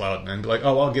have iCloud, man. Be like,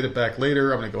 oh, I'll get it back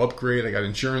later. I'm going to go upgrade. I got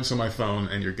insurance on my phone,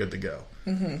 and you're good to go.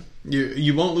 Mm-hmm.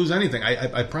 You won't lose anything.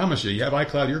 I promise you. You have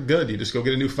iCloud, you're good. You just go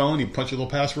get a new phone, you punch your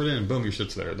little password in, and boom, your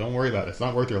shit's there. Don't worry about it. It's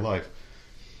not worth your life.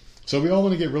 So we all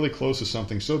want to get really close to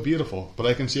something so beautiful, but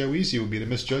I can see how easy it would be to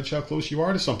misjudge how close you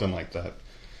are to something like that.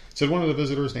 Said one of the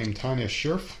visitors named Tanya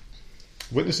Scherf.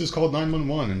 Witnesses called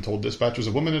 911 and told dispatchers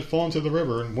a woman had fallen to the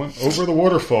river and went over the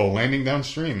waterfall, landing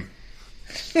downstream.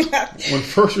 When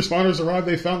first responders arrived,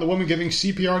 they found the woman giving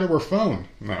CPR to her phone.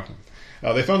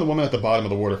 They found the woman at the bottom of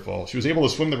the waterfall. She was able to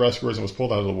swim to rescuers and was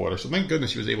pulled out of the water, so thank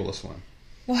goodness she was able to swim.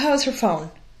 Well, how's her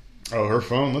phone? Oh, her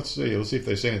phone? Let's see if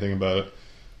they say anything about it.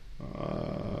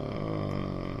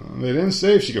 They didn't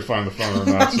say if she could find the phone or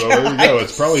not, so there you go.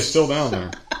 It's probably still down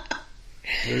there.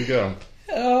 There you go.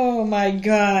 Oh, my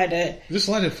God. Just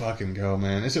let it fucking go,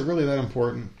 man. Is it really that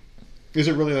important? Is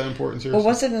it really that important, seriously? Well,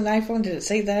 was it an iPhone? Did it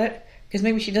say that? Because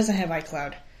maybe she doesn't have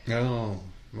iCloud. No.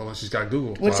 Well, she's got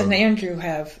Google. What's an Andrew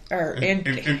have? Or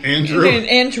Andrew? An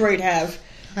Android have?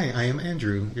 Hi, I am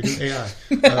Andrew. You're doing AI.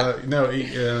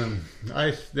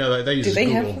 They use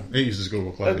Google. It uses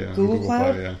Google Cloud. Google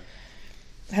Cloud? Yeah.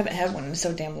 I haven't had one in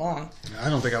so damn long. I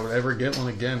don't think I would ever get one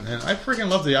again. And I freaking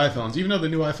love the iPhones, even though the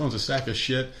new iPhone's a sack of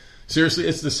shit. Seriously,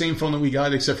 it's the same phone that we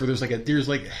got, except for there's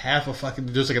like half a fucking,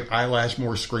 there's like an eyelash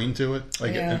more screen to it.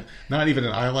 Like, not even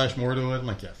an eyelash more to it. I'm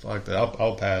like, yeah, fuck that.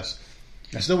 I'll pass.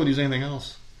 I still wouldn't use anything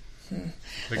else.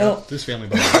 They got this family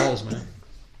by the balls, man.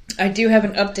 I do have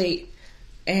an update,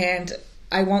 and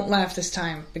I won't laugh this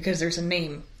time because there's a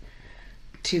name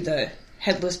to the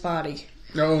headless body.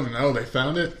 No, they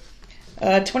found it?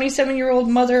 A 27-year-old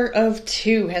mother of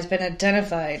 2 has been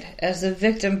identified as the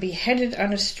victim beheaded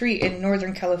on a street in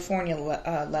Northern California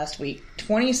last week.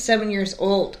 27 years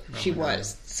old she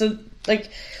was. God.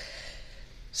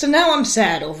 So now I'm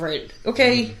sad over it.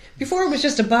 Okay, before it was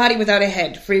just a body without a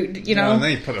head. And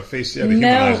then you put a face. Yeah,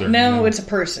 now it's a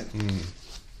person.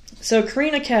 So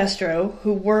Karina Castro,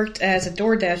 who worked as a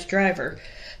DoorDash driver,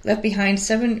 left behind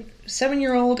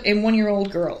 7-year-old and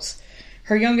 1-year-old girls.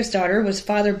 Her youngest daughter was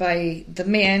fathered by the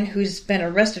man who's been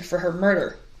arrested for her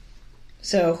murder.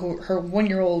 So her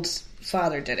 1-year-old's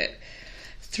father did it.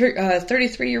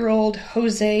 33-year-old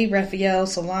Jose Rafael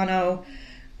Solano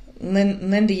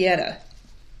Lindieta,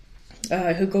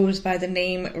 who goes by the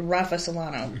name Rafa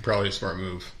Solano. Probably a smart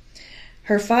move.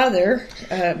 Her father,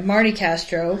 Marty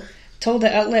Castro, told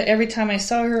the outlet every time I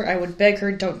saw her, I would beg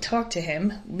her, don't talk to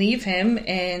him, leave him,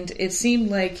 and it seemed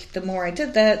like the more I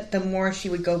did that, the more she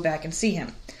would go back and see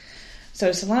him.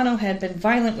 So Solano had been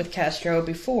violent with Castro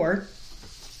before,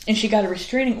 and she got a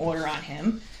restraining order on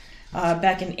him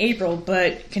back in April,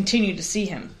 but continued to see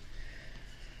him.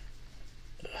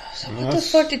 So what the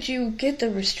fuck did you get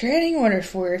the restraining order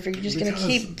for if you're just going to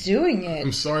keep doing it?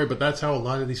 I'm sorry, but that's how a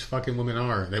lot of these fucking women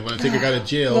are. They want to take a guy to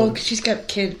jail. Well, she's got a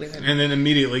kid with him. And then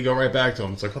immediately go right back to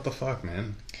him. It's like, what the fuck,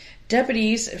 man?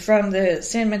 Deputies from the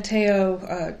San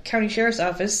Mateo County Sheriff's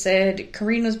Office said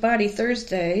Karina's body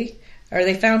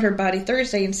they found her body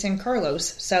Thursday in San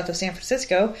Carlos, south of San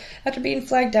Francisco, after being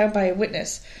flagged down by a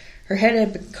witness. Her head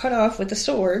had been cut off with a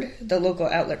sword, the local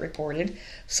outlet reported.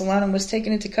 Solano was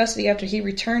taken into custody after he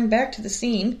returned back to the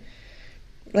scene.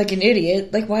 Like an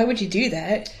idiot. Like, why would you do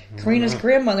that? Karina's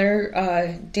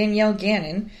grandmother, Danielle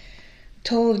Gannon,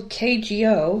 told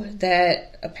KGO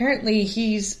that apparently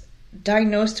he's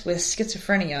diagnosed with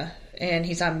schizophrenia and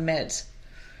he's on meds.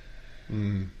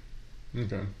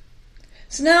 Okay.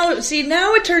 So now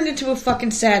it turned into a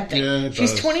fucking sad thing. Yeah, it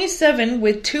She's does. 27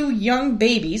 with 2 young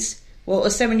babies. Well, a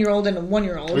 7-year-old and a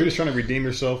 1-year-old. Are you just trying to redeem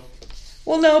yourself?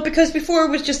 Well, no, because before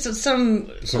it was just some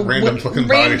random fucking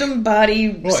body.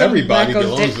 Well, everybody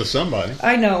belongs to somebody.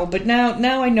 I know, but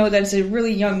now I know that it's a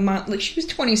really young mom. Like, she was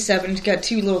 27, she's got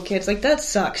 2 little kids. Like, that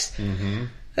sucks. Mm-hmm.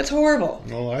 That's horrible.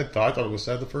 Well, I thought it was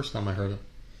sad the first time I heard it.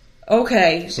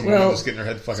 Okay, Some woman was getting her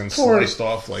head fucking sliced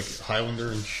off like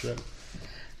Highlander and shit.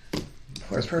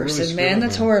 Poor person, really man.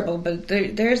 That's horrible. But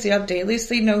there's the update. At least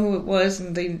they know who it was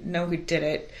and they know who did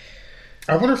it.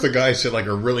 I wonder if the guy said like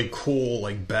a really cool,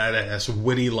 like badass,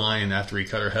 witty line after he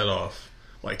cut her head off.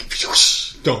 Like,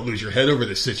 don't lose your head over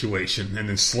this situation, and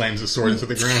then slams the sword into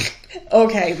the ground.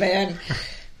 Okay, man.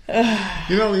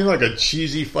 You know, like a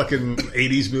cheesy fucking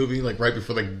 80s movie, like right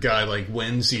before the guy like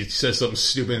wins, he says something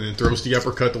stupid and then throws the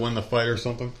uppercut to win the fight or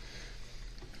something.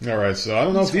 Alright, so I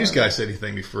don't know if these guys said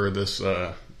anything before this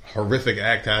horrific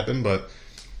act happened, but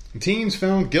teens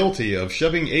found guilty of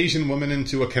shoving Asian women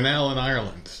into a canal in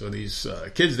Ireland. So these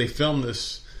kids, they filmed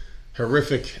this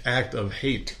horrific act of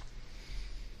hate.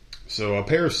 So a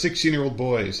pair of 16-year-old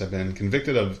boys have been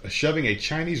convicted of shoving a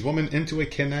Chinese woman into a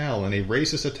canal in a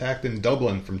racist attack in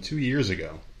Dublin from 2 years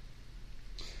ago.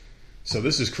 So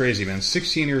this is crazy, man.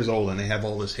 16 years old and they have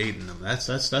all this hate in them. That's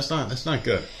not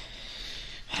good.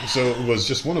 So it was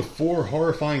just one of 4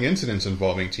 horrifying incidents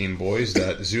involving teen boys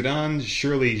that Zudan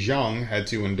Shirley Zhang had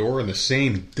to endure in the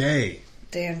same day.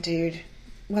 Damn, dude.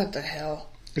 What the hell?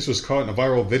 This was caught in a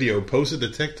viral video posted to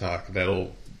TikTok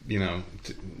that'll,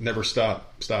 never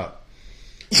stop.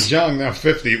 Zhang, now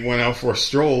 50, went out for a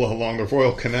stroll along the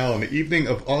Royal Canal on the evening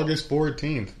of August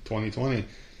 14th, 2020.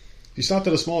 He stopped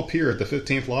at a small pier at the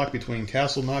 15th lock between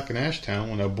Castleknock and Ashtown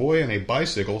when a boy on a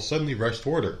bicycle suddenly rushed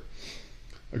toward her.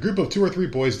 A group of 2 or 3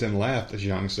 boys then laughed, as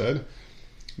Zhang said.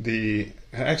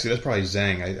 Actually, that's probably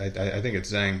Zhang. I think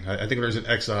it's Zhang. I think there's an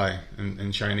XI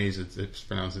in Chinese. It's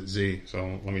pronounced Z.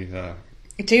 So let me.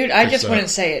 Dude, I just wouldn't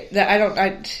say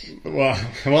it.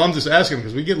 Well, I'm just asking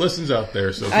because we get listens out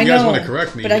there. So if you guys want to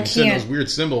correct me, you can send those weird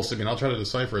symbols to me, and I'll try to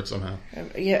decipher it somehow.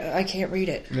 Yeah, I can't read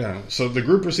it. Yeah. So the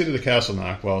group proceeded to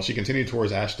Castleknock while she continued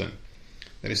towards Ashton.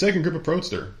 Then a second group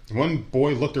approached her. One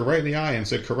boy looked her right in the eye and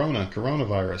said,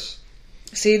 "Coronavirus."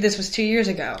 See, this was 2 years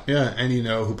ago. Yeah, and you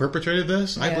know who perpetrated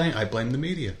this? Yeah. I blame the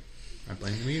media. I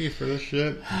blame the media for this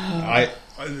shit.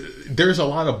 There's a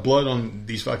lot of blood on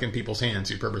these fucking people's hands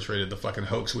who perpetrated the fucking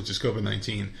hoax, which is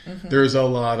COVID-19. Mm-hmm. There's a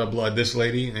lot of blood. This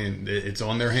lady, and it's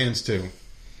on their hands too.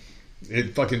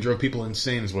 It fucking drove people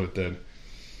insane is what it did.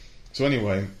 So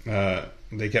anyway,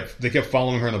 they kept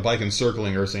following her on the bike and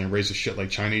circling her, saying racist shit like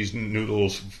Chinese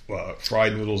noodles,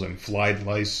 fried noodles, and fried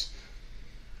lice.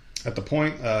 At the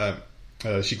point,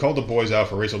 she called the boys out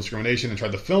for racial discrimination and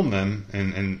tried to film them,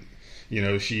 and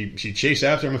she chased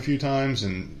after him a few times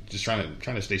and just trying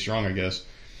to stay strong, I guess.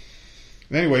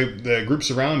 And anyway, the group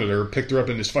surrounded her, picked her up,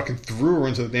 and just fucking threw her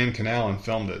into the damn canal and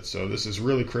filmed it. So this is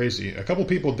really crazy. A couple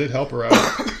people did help her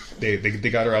out. they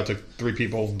got her out. Took 3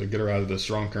 people to get her out of the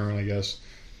strong current, I guess.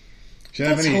 She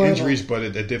didn't have any injuries, but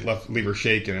it did leave her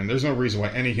shaken. And there's no reason why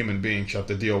any human being should have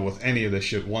to deal with any of this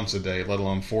shit once a day, let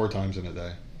alone 4 times in a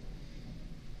day.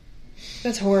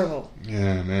 That's horrible.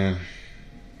 Yeah, man.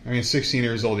 I mean, 16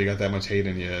 years old, you got that much hate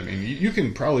in you. I mean, you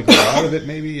can probably grow out of it,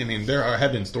 maybe. I mean,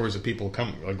 have been stories of people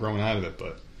growing out of it,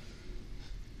 but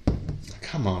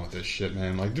come on with this shit,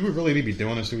 man. Like, do we really need to be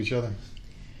doing this to each other?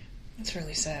 It's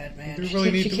really sad, man. Do we really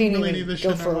need this go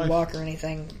shit in for our a life? walk or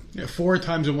anything. Yeah, 4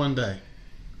 times in one day.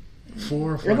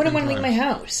 4 I wouldn't want to leave my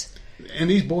house. And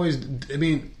these boys, I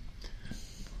mean,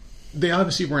 they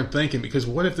obviously weren't thinking, because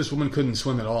what if this woman couldn't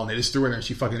swim at all and they just threw her in there and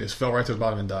she fucking just fell right to the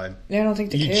bottom and died? Yeah, I don't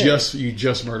think they cared. You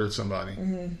just murdered somebody.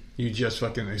 Mm-hmm. You just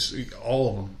fucking, all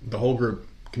of them, the whole group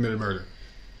committed murder.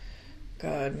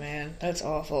 God, man, that's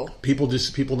awful. People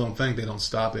don't think, they don't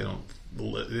stop, they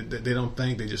don't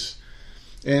think, they just,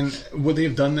 and would they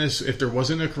have done this if there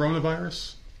wasn't a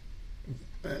coronavirus?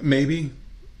 Maybe.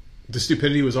 The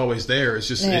stupidity was always there. It's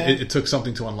just, it took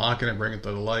something to unlock it and bring it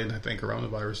to the light, and I think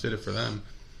coronavirus did it for them.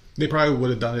 They probably would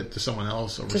have done it to someone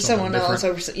else. Or to someone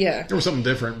else. Yeah. There was something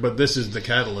different, but this is the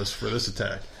catalyst for this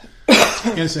attack.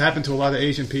 And it's happened to a lot of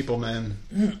Asian people, man.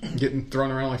 Getting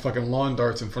thrown around like fucking lawn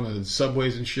darts in front of the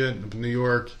subways and shit in New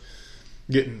York.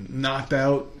 Getting knocked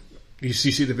out. You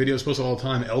see the videos posted all the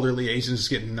time. Elderly Asians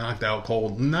just getting knocked out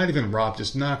cold. Not even robbed,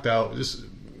 just knocked out. Just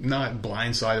not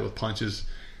blindsided with punches.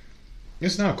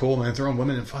 It's not cool, man. Throwing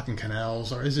women in fucking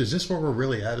canals. Or is this where we're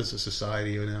really at as a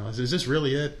society now? Is this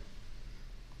really it?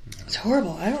 It's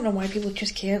horrible. I don't know why people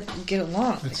just can't get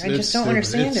along. I just don't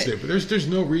understand it. Stupid. There's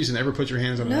no reason to ever put your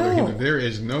hands on another human. There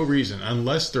is no reason.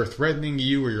 Unless they're threatening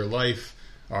you or your life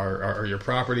or your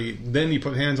property, then you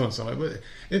put hands on somebody. But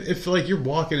if like you're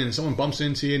walking and someone bumps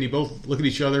into you and you both look at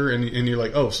each other and you're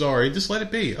like, oh, sorry, just let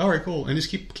it be. All right, cool. And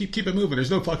just keep it moving.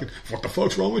 There's no fucking, what the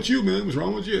fuck's wrong with you, man? What's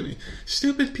wrong with you? And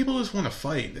stupid people just want to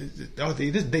fight.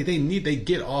 They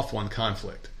get off on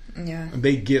conflict. Yeah.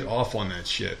 They get off on that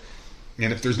shit.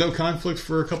 And if there's no conflict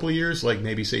for a couple of years, like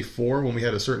maybe say 4 when we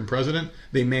had a certain president,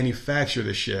 they manufacture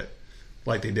the shit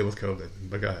like they did with COVID.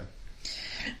 But go ahead.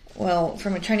 Well,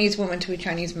 from a Chinese woman to a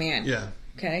Chinese man. Yeah.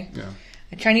 Okay? Yeah.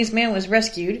 A Chinese man was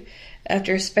rescued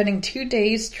after spending 2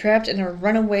 days trapped in a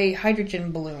runaway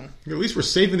hydrogen balloon. At least we're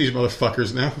saving these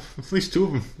motherfuckers now. At least 2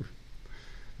 of them.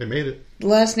 They made it. The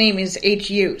last name is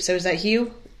H.U. So is that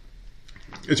Hugh?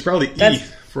 It's probably E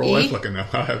for all I fucking know.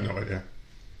 I have no idea.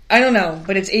 I don't know,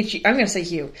 but it's H. I'm going to say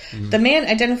Hugh. The man,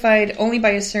 identified only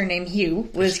by his surname Hugh,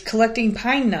 was collecting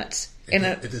pine nuts in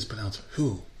a. It is pronounced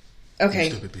who. Okay.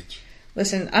 You stupid bitch.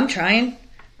 Listen, I'm trying.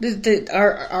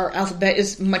 Our alphabet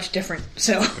is much different,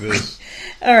 so. It is.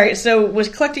 All right, so was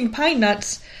collecting pine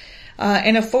nuts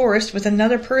in a forest with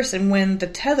another person when the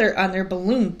tether on their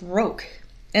balloon broke,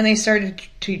 and they started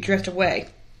to drift away.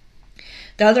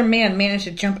 The other man managed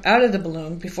to jump out of the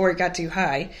balloon before it got too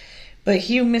high. But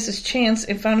Hugh missed his chance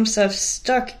and found himself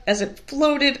stuck as it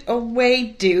floated away,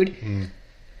 dude.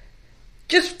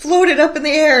 Just floated up in the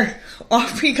air.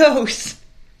 Off he goes.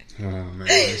 Oh, man.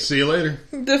 See you later.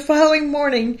 The following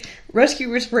morning,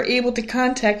 rescuers were able to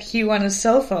contact Hugh on his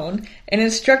cell phone and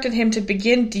instructed him to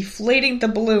begin deflating the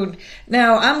balloon.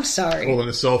 Now, I'm sorry. Holding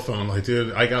a cell phone like,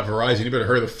 dude, I got Verizon. You better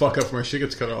hurry the fuck up before my shit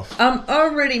gets cut off. I'm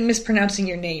already mispronouncing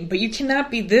your name, but you cannot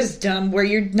be this dumb where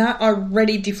you're not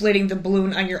already deflating the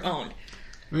balloon on your own.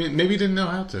 I mean, maybe he didn't know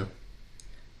how to.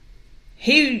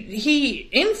 He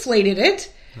inflated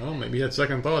it. Well, maybe he had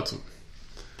second thoughts.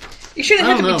 You shouldn't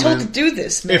have to be told to do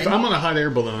this, man. If I'm on a hot air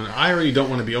balloon, I already don't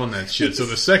want to be on that shit. So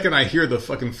the second I hear the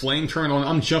fucking flame turn on,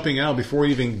 I'm jumping out before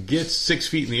it even gets 6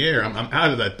 feet in the air. I'm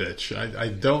out of that bitch. I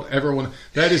don't ever want to.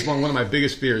 That is one of my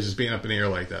biggest fears, is being up in the air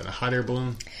like that. A hot air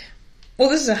balloon. Well,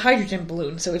 this is a hydrogen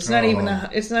balloon, so it's not even a.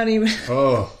 It's not even.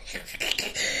 Oh.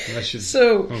 That shit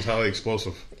sounds highly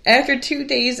explosive. After 2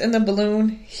 days in the balloon,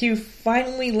 Hugh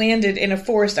finally landed in a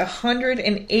forest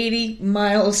 180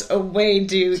 miles away,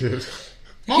 dude.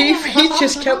 He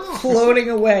just kept floating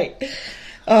away.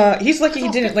 He's lucky he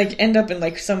didn't end up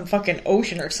in some fucking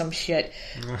ocean or some shit.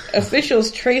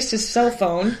 Officials traced his cell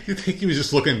phone. You think he was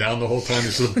just looking down the whole time,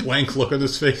 just a blank look on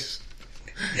his face?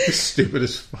 He's stupid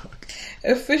as fuck.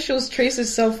 Officials traced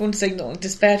his cell phone signal and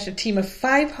dispatched a team of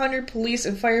 500 police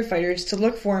and firefighters to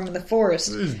look for him in the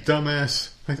forest. This dumbass.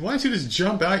 Why don't you just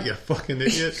jump out, you fucking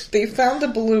idiot? They found the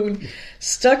balloon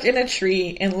stuck in a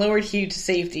tree and lowered Hugh to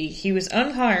safety. He was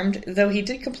unharmed, though he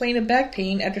did complain of back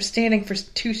pain after standing for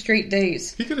 2 straight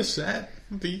days. He could have sat.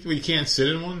 We can't sit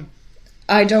in one.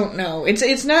 I don't know.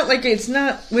 It's not it's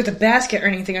not with a basket or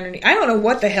anything underneath. I don't know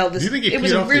what the hell this. Do you think it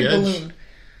was a weird balloon.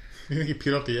 You think he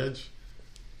peed off the edge?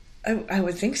 I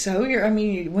would think so.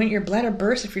 Wouldn't your bladder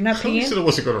burst if you're not peeing? He said it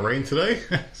wasn't going to rain today.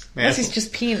 Unless he's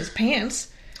just peeing his pants.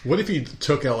 What if he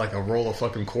took out a roll of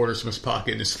fucking quarters from his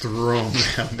pocket and just threw them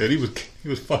down, dude? He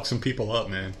would fuck some people up,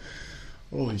 man.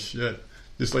 Holy shit.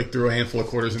 Just threw a handful of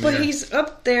quarters in the air. But he's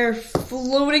up there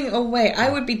floating away. I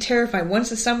would be terrified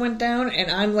once the sun went down and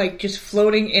I'm just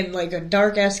floating in a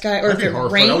dark ass sky. Or if it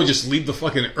rained. I would just leave the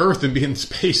fucking earth and be in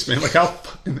space, man.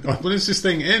 When does this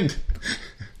thing end?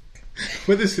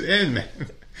 When does it end, man?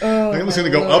 Oh, I'm just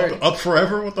going to go up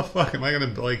forever? What the fuck? Am I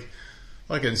going to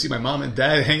I can see my mom and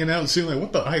dad hanging out soon.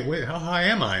 What the? Wait, how high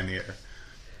am I in the air?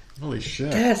 Holy shit!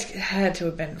 That's had to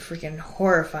have been freaking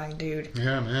horrifying, dude.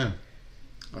 Yeah, man.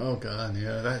 Oh god,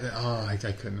 yeah. I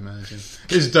couldn't imagine.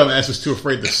 His dumbass was too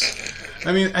afraid to.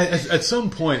 I mean, at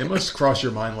some point, it must cross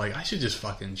your mind I should just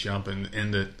fucking jump and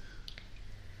end it.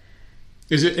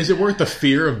 Is it worth the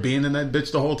fear of being in that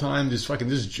bitch the whole time?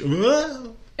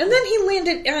 And then he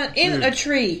landed in a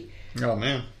tree. Oh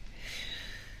man.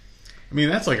 I mean,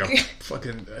 that's like a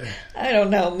fucking... I don't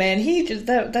know, man. He just...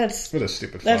 That's... What a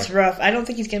stupid fuck. That's rough. I don't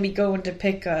think he's going to be going to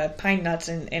pick pine nuts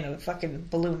in a fucking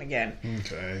balloon again.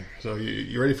 Okay. So,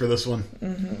 you ready for this one?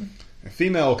 Mm-hmm. A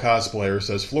female cosplayer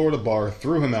says Florida bar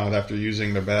threw him out after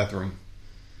using their bathroom.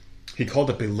 He called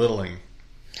it belittling.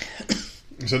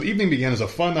 So the evening began as a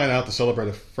fun night out to celebrate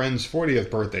a friend's 40th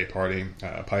birthday party.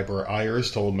 Piper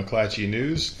Ayers told McClatchy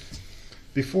News.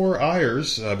 Before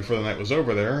the night was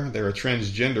over there, a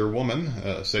transgender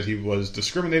woman said he was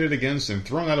discriminated against and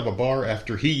thrown out of a bar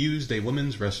after he used a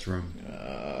women's restroom.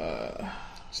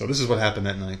 So this is what happened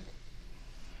that night.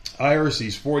 Ayers,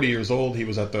 he's 40 years old. He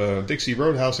was at the Dixie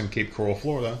Roadhouse in Cape Coral,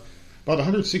 Florida, about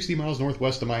 160 miles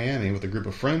northwest of Miami, with a group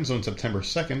of friends on September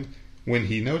 2nd, when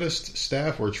he noticed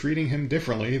staff were treating him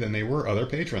differently than they were other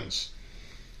patrons.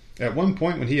 At one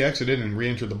point, when he exited and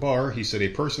re-entered the bar, he said a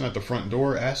person at the front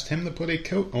door asked him to put a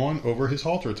coat on over his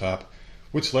halter top,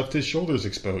 which left his shoulders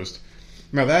exposed.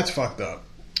 Now, that's fucked up.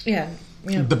 Yeah.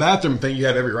 The bathroom thing, you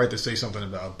have every right to say something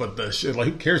about, but the shit, like,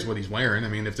 who cares what he's wearing? I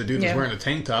mean, if the dude was wearing a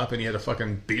tank top and he had a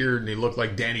fucking beard and he looked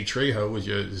like Danny Trejo, would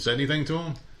you say anything to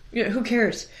him? Yeah, who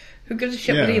cares? Who gives a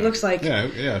shit what he looks like?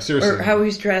 Yeah, seriously. Or how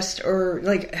he's dressed, or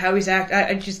like how he's acting.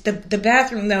 I just the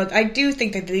bathroom though. I do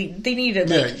think that they need to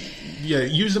like. Yeah,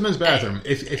 use the men's bathroom.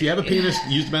 If you have a penis,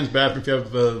 use the men's bathroom. If you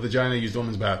have a vagina, use the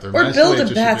women's bathroom. Or build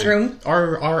a bathroom.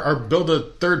 Or build a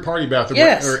third-party bathroom.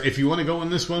 Yes. Or if you want to go in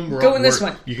this one, this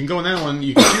one. You can go in that one.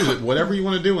 You can choose it. Whatever you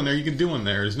want to do in there, you can do in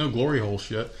there. There's no glory hole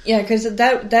shit. Yeah, because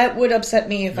that would upset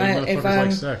me if I'm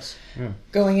like sex. Yeah.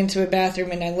 Going into a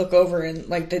bathroom and I look over and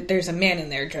like there's a man in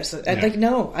there dressed. Like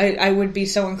no, I would be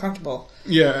so uncomfortable.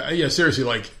 Yeah, seriously,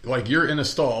 like you're in a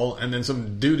stall and then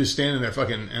some dude is standing there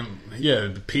fucking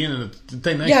peeing in the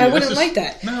thing next to you. I wouldn't like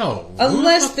that. No,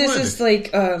 unless this is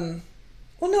like well,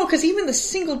 no, because even the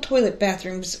single toilet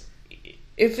bathrooms,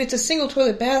 if it's a single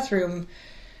toilet bathroom,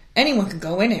 anyone can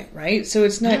go in it, right? So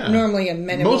it's not normally a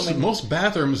men and women. Most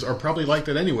bathrooms are probably like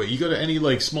that anyway. You go to any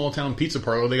like small town pizza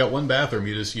parlor, they got one bathroom.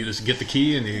 You just get the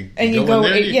key and you go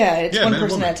in there. It's one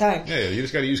person at a time. Yeah, you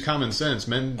just got to use common sense.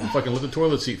 Men fucking lift the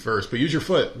toilet seat first, but use your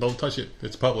foot. Don't touch it.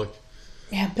 It's public.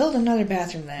 Yeah, build another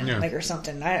bathroom then, or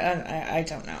something. I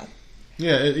don't know.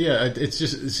 It's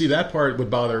just that part would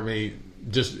bother me.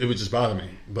 It would just bother me.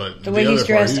 But the way he's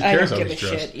dressed, I don't give a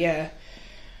shit. Yeah.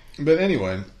 But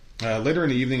anyway. Later in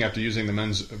the evening, after using the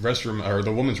men's restroom or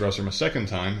the women's restroom a second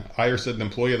time, Ayers said an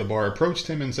employee of the bar approached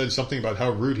him and said something about how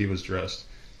rude he was dressed.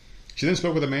 She then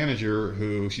spoke with a manager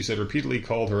who she said repeatedly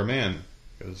called her a man.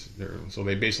 So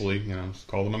they basically,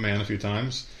 called him a man a few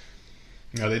times.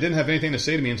 They didn't have anything to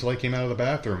say to me until I came out of the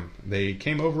bathroom. They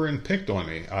came over and picked on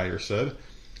me, Ayers said.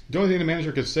 The only thing the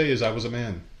manager could say is I was a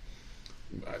man.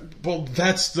 Well,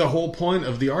 that's the whole point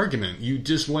of the argument. You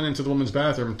just went into the women's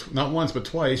bathroom, not once but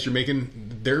twice. You're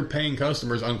making their paying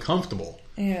customers uncomfortable.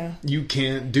 Yeah. You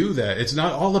can't do that. It's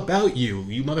not all about you.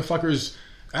 You motherfuckers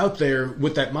out there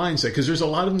with that mindset, because there's a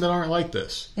lot of them that aren't like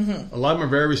this. Mm-hmm. A lot of them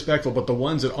are very respectful, but the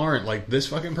ones that aren't, like this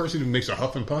fucking person who makes a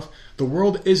huff and puff, the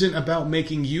world isn't about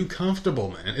making you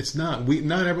comfortable, man. It's not.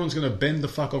 Not everyone's going to bend the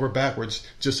fuck over backwards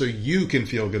just so you can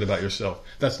feel good about yourself.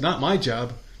 That's not my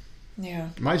job. Yeah.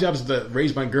 My job is to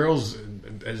raise my girls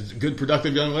as good,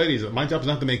 productive young ladies. My job is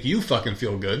not to make you fucking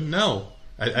feel good. No.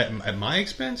 At my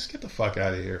expense? Get the fuck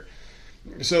out of here.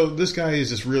 So this guy is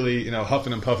just really,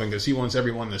 huffing and puffing because he wants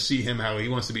everyone to see him how he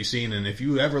wants to be seen. And if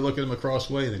you ever look at him across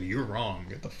way, then you're wrong.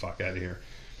 Get the fuck out of here.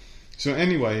 So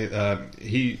anyway,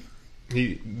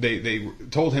 they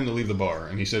told him to leave the bar,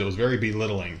 and he said it was very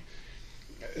belittling.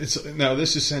 This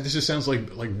just sounds like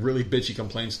really bitchy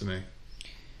complaints to me.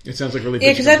 It sounds like really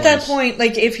bitchy because at that point,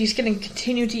 like if he's going to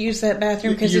continue to use that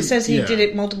bathroom because it says he did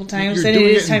it multiple times, then it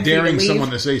is time for you to leave. You're daring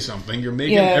someone to say something. You're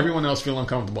making everyone else feel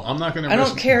uncomfortable. I'm not going to. I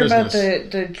don't care about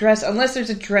the dress unless there's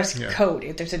a dress code.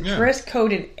 If there's a dress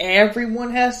code and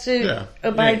everyone has to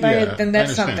abide by it, then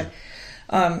that's something.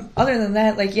 Other than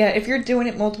that, if you're doing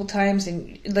it multiple times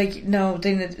and then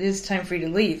it is time for you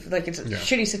to leave. Like it's a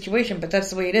shitty situation, but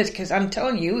that's the way it is. Because I'm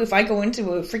telling you, if I go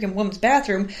into a freaking woman's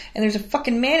bathroom and there's a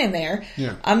fucking man in there,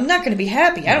 I'm not going to be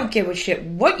happy. I don't give a shit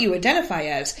what you identify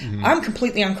as. Mm-hmm. I'm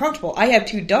completely uncomfortable. I have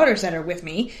 2 daughters that are with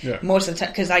me most of the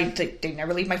time because they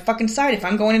never leave my fucking side. If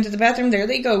I'm going into the bathroom, there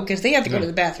they go because they have to go to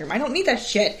the bathroom. I don't need that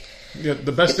shit. Yeah,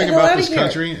 the best thing about this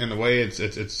country and the way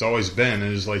it's always been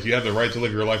is like you have the right to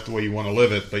live your life the way you want to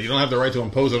live it, but you don't have the right to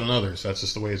impose it on others. That's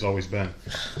just the way it's always been.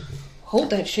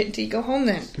 Hold that shit until you go home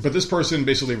then. But this person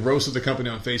basically roasted the company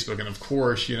on Facebook, and of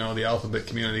course, the alphabet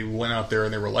community went out there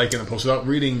and they were liking the post without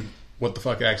reading what the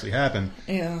fuck actually happened.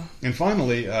 Yeah. And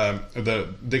finally,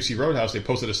 the Dixie Roadhouse, they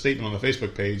posted a statement on the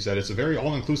Facebook page that it's a very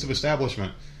all-inclusive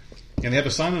establishment. And they have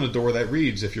a sign on the door that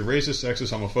reads, if you're racist,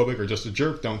 sexist, homophobic, or just a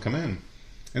jerk, don't come in.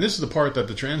 And this is the part that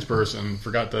the trans person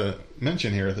forgot to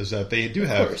mention here, is that they do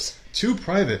have 2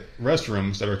 private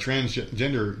restrooms that our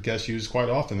transgender guests use quite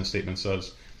often, the statement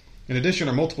says. In addition,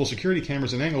 our multiple security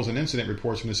cameras and angles and incident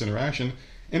reports from this interaction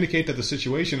indicate that the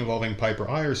situation involving Piper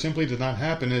Iyer simply did not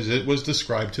happen as it was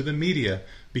described to the media,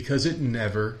 because it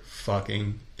never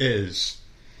fucking is.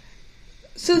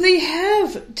 So they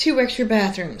have 2 extra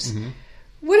bathrooms. Mm-hmm.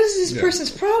 What is this person's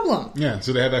problem? Yeah,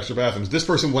 so they have extra bathrooms. This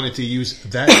person wanted to use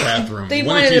that bathroom. They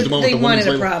wanted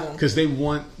a problem. Because they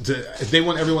want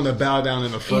everyone to bow down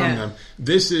and affirm them.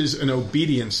 This is an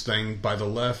obedience thing by the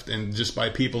left and just by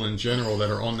people in general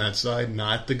that are on that side,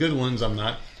 not the good ones. I'm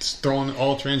not throwing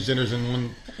all transgenders in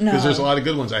one, because there's a lot of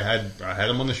good ones. I had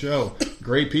them on the show.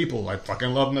 Great people. I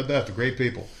fucking love them to death. Great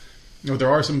people. You know,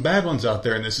 there are some bad ones out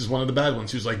there, and this is one of the bad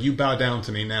ones who's like, you bow down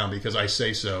to me now because I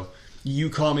say so.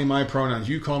 You call me my pronouns.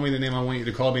 You call me the name I want you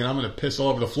to call me, and I'm going to piss all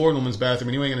over the floor in the woman's bathroom,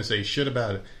 and you ain't going to say shit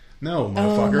about it. No,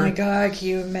 motherfucker. Oh, my God. Can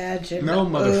you imagine? No,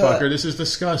 motherfucker. This is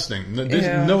disgusting.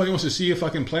 Nobody wants to see you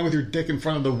fucking playing with your dick in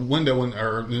front of the window,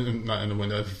 or not in the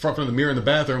window, in front of the mirror in the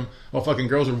bathroom, while fucking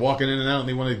girls are walking in and out, and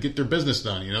they want to get their business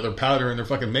done. You know, they're powdering their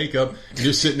fucking makeup, and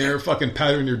you're sitting there fucking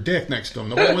powdering your dick next to them.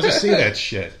 Nobody wants to see that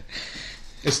shit.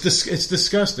 It's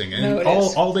disgusting, and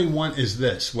all they want is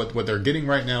this. What they're getting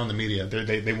right now in the media,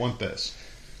 they want this.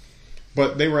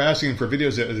 But they were asking for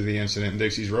videos of the incident, and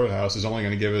Dixie's Roadhouse is only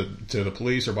going to give it to the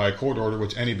police or by a court order,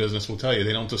 which any business will tell you.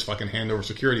 They don't just fucking hand over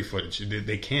security footage.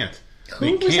 They can't.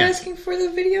 Who was asking for the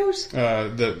videos?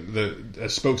 A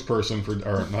spokesperson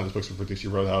or not a spokesperson for Dixie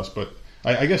Roadhouse, but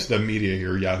I guess the media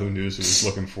here, Yahoo News, was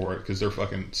looking for it because they're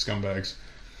fucking scumbags.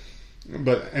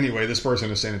 But anyway, this person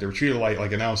is saying that they were treated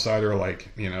like an outsider, like,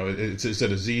 you know, it's a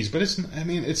disease. But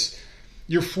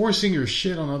you're forcing your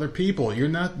shit on other people. You're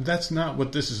not. That's not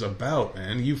what this is about,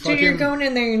 man. So you're going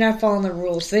in there. You're not following the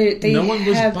rules. They no one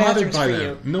was have bothered by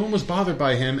them. No one was bothered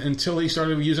by him until he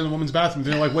started using a woman's bathroom.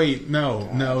 They're like, wait,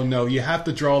 no. You have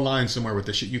to draw a line somewhere with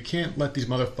this shit. You can't let these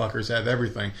motherfuckers have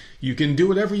everything. You can do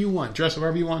whatever you want. Dress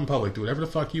however you want in public. Do whatever the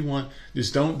fuck you want.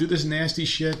 Just don't do this nasty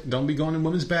shit. Don't be going in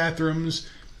women's bathrooms.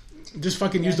 Just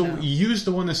fucking use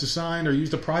the one that's assigned, or use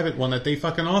the private one that they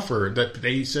fucking offer, that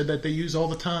they said that they use all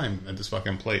the time at this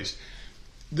fucking place.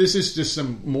 This is just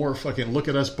some more fucking look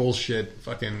at us bullshit.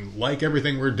 Fucking like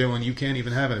everything we're doing. You can't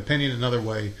even have an opinion another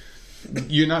way.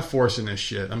 You're not forcing this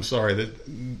shit. I'm sorry.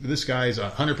 This guy is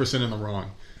 100% in the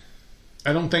wrong.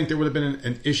 I don't think there would have been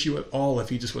an issue at all if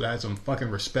he just would have had some fucking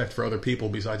respect for other people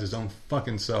besides his own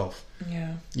fucking self.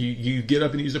 Yeah. You get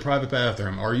up and use the private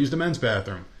bathroom or use the men's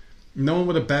bathroom. No one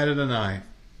would have batted an eye.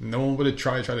 No one would have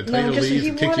tried to tell you to leave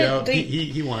and kick you out.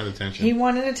 He wanted attention. He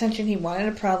wanted attention. He wanted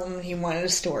a problem. He wanted a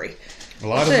story. A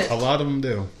lot of them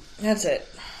do. That's it.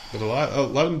 But a lot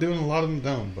of them do, and a lot of them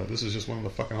don't. But this is just one of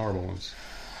the fucking horrible ones.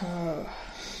 Oh,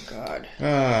 God.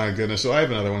 Ah, goodness. So I have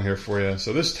another one here for you.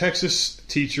 So this Texas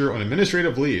teacher on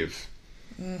administrative leave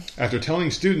after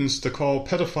telling students to call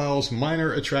pedophiles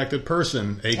minor attracted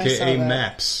person, a.k.a.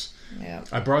 MAPS. Yeah.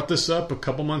 I brought this up a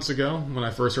couple months ago when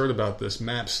I first heard about this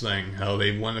MAPS thing, how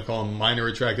they wanted to call them minor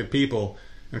attracted people.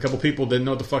 And a couple people didn't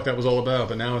know what the fuck that was all about,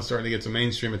 but now it's starting to get some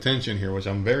mainstream attention here, which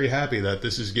I'm very happy that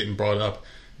this is getting brought up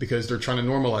because they're trying to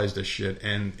normalize this shit.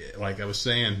 And like I was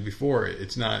saying before,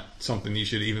 it's not something you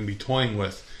should even be toying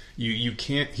with. You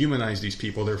can't humanize these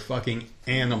people. They're fucking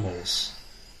animals.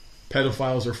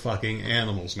 Pedophiles are fucking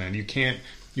animals, man. You can't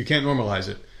normalize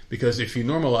it. Because if you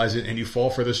normalize it and you fall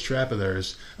for this trap of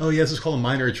theirs, oh yeah, this is called a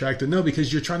minor attracted. No,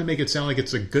 because you're trying to make it sound like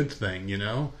it's a good thing, you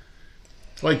know?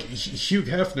 Like, Hugh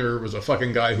Hefner was a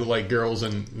fucking guy who liked girls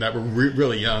and that were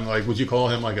really young. Like, would you call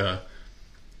him like a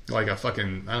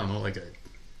fucking, I don't know, like a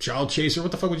child chaser?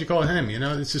 What the fuck would you call him, you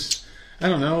know? It's just, I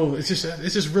don't know. It's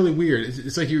just really weird.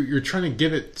 It's like you're trying to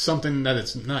give it something that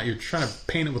it's not. You're trying to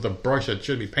paint it with a brush that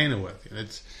should be painted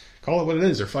with. Call it what it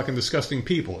is. They're fucking disgusting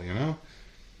people, you know?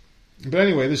 But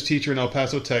anyway, this teacher in El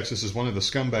Paso, Texas is one of the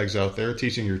scumbags out there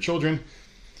teaching your children.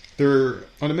 They're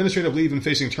on administrative leave and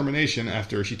facing termination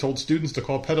after she told students to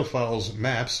call pedophiles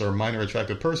MAPS, or minor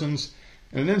attracted persons,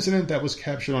 in an incident that was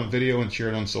captured on video and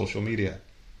shared on social media.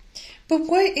 But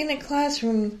what in a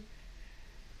classroom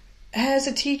has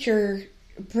a teacher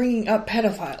bringing up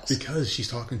pedophiles? Because she's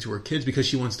talking to her kids, because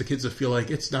she wants the kids to feel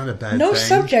like it's not a bad thing. No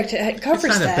subject covers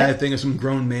that. It's not a bad thing if some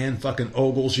grown man fucking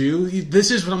ogles you. This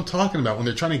is what I'm talking about when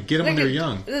they're trying to get them when they're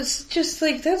young. It's just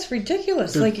like, that's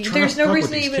ridiculous. Like, there's no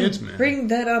reason to even bring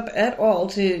that up at all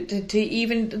to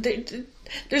even...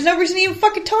 There's no reason to even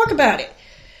fucking talk about it.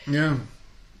 Yeah.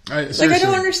 I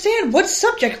don't understand. What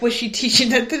subject was she teaching?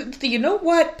 That you know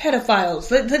what? Pedophiles.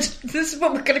 This is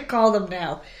what we're going to call them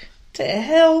now. The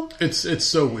hell? It's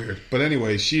so weird. But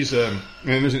anyway, she's and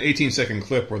there's an 18-second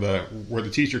clip where the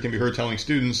teacher can be heard telling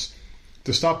students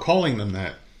to stop calling them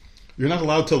that. You're not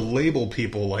allowed to label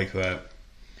people like that.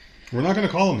 We're not going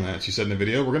to call them that, she said in the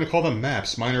video. We're going to call them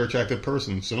MAPs, minor attractive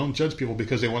persons. So don't judge people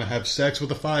because they want to have sex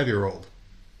with a 5-year-old.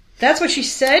 That's what she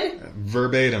said?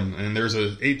 Verbatim. And there's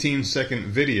an 18-second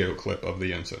video clip of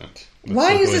the incident.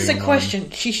 Why is this a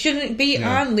question? She shouldn't be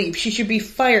on leave. She should be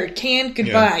fired. Canned.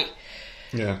 Goodbye.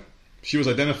 Yeah. She was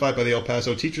identified by the El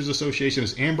Paso Teachers Association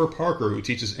as Amber Parker, who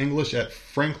teaches English at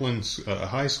Franklin's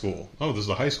High School. Oh, this is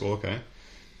a high school, okay.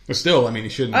 But still, I mean, you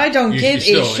shouldn't... I don't give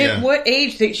a shit what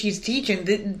age that she's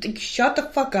teaching. Shut the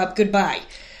fuck up. Goodbye.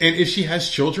 And if she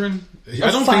has children...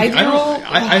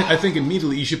 I think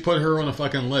immediately you should put her on a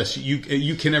fucking list.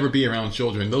 You can never be around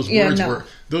children.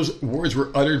 Those words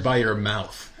were uttered by your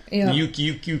mouth. Yeah.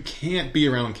 You can't be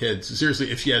around kids. Seriously,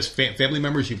 if she has family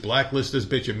members, you blacklist this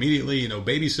bitch immediately.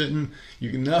 Babysitting,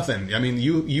 nothing. I mean,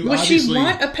 you would obviously... she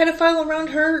want a pedophile around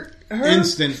her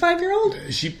instant 5-year-old?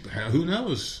 Who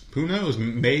knows? Who knows?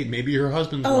 Maybe her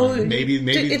husband's one. Maybe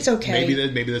it's okay.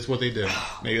 Maybe that's what they do.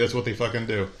 Maybe that's what they fucking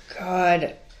do.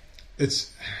 God,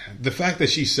 it's the fact that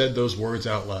she said those words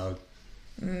out loud.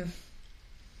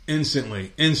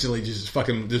 Instantly, just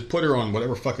put her on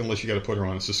whatever fucking list you got to put her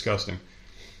on. It's disgusting.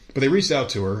 But they reached out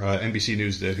to her, NBC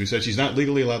News did, who said she's not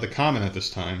legally allowed to comment at this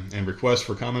time, and requests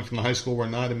for comment from the high school were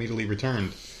not immediately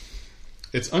returned.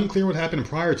 It's unclear what happened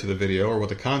prior to the video or what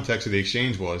the context of the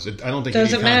exchange was. I don't think you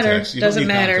need context. You don't need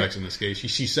context in this case.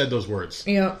 She said those words.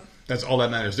 Yeah. That's all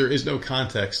that matters. There is no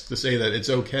context to say that it's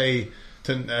okay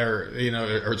or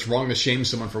it's wrong to shame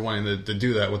someone for wanting to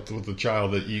do that with the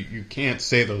child. That you can't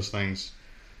say those things.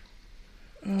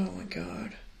 Oh my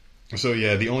God. So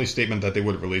yeah, the only statement that they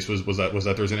would have released was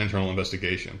that there's an internal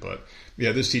investigation. But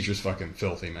yeah, this teacher's fucking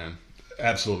filthy, man.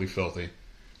 Absolutely filthy.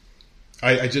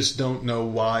 I just don't know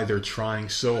why they're trying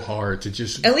so hard to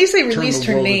just at least they released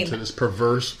her name to this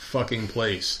perverse fucking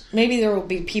place. Maybe there will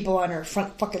be people on her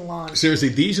front fucking lawn. Seriously,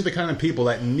 these are the kind of people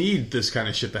that need this kind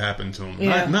of shit to happen to them.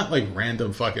 Yeah. Not like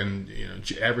random fucking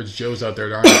average Joes out there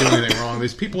that aren't doing anything wrong.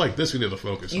 There's people like this we need to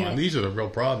focus on. These are the real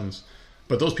problems.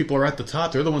 But those people are at the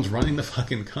top. They're the ones running the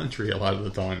fucking country a lot of the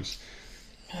times.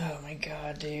 Oh my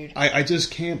God, dude. I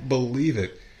just can't believe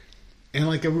it. And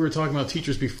like we were talking about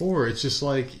teachers before, it's just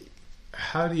like,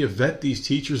 how do you vet these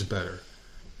teachers better?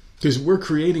 Because we're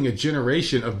creating a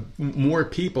generation of more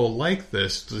people like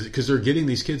this because they're getting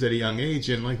these kids at a young age.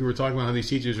 And like we were talking about how these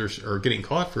teachers are getting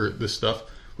caught for this stuff.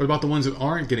 What about the ones that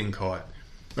aren't getting caught?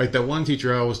 Like that one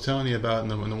teacher I was telling you about in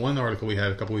the one article we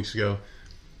had a couple weeks ago,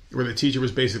 where the teacher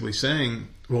was basically saying,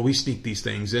 well, we sneak these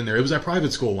things in there. It was that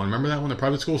private school one. Remember that one, the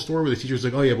private school store, where the teacher was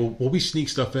like, oh yeah, well we sneak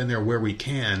stuff in there where we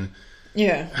can.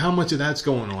 Yeah. How much of that's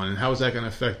going on, and how is that going to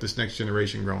affect this next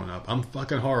generation growing up? I'm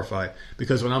fucking horrified,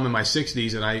 because when I'm in my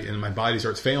 60s and my body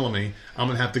starts failing me, I'm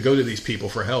going to have to go to these people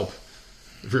for help,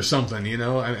 for something,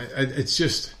 it's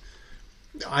just...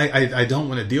 I don't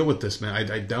want to deal with this, man.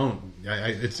 I don't.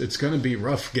 It's going to be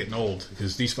rough getting old,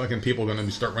 because these fucking people are going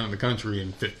to start running the country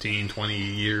in 15, 20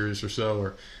 years or so,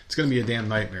 or it's going to be a damn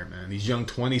nightmare, man. These young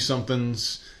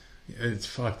 20-somethings,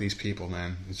 fuck these people,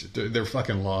 man. They're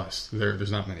fucking lost.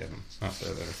 There's not many of them out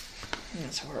there that are...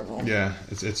 That's horrible. Yeah,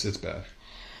 it's bad.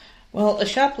 Well, a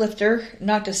shoplifter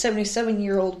knocked a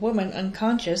 77-year-old woman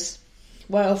unconscious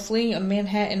while fleeing a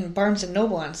Manhattan Barnes &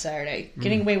 Noble on Saturday,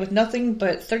 getting away with nothing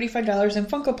but $35 in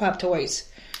Funko Pop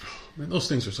toys. Man, those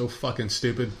things are so fucking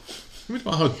stupid. You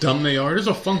know how dumb they are? There's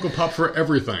a Funko Pop for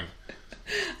everything.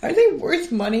 Are they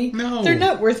worth money? No. They're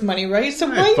not worth money, right? So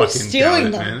why are you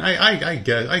stealing them? Man.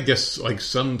 I guess like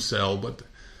some sell, but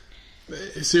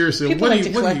seriously, people what like do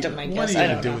you collect them, I guess. What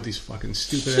do you do with these fucking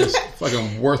stupid-ass,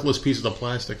 fucking worthless pieces of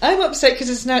plastic? I'm upset because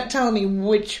it's not telling me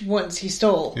which ones he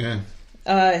stole. Yeah.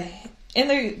 In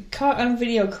their caught on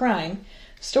video crime,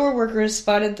 store workers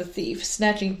spotted the thief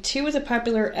snatching 2 of the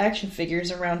popular action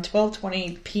figures around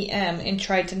 12:20 p.m. and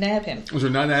tried to nab him. Those are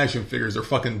not action figures; they're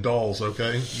fucking dolls.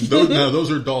 Okay, those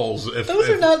are dolls. Those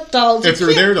are not dolls. If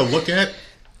they're there to look at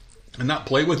and not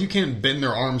play with, you can't bend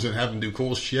their arms and have them do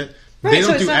cool shit. Right, they don't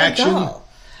so it's do not action. A doll.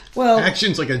 Well,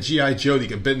 action's like a G.I. Joe. You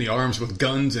can bend the arms with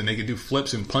guns and they can do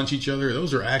flips and punch each other.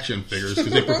 Those are action figures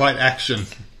because they provide action.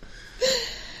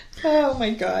 Oh my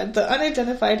God. The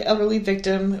unidentified elderly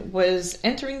victim was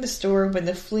entering the store when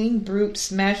the fleeing brute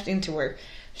smashed into her,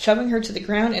 shoving her to the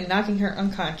ground and knocking her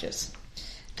unconscious.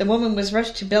 The woman was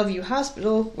rushed to Bellevue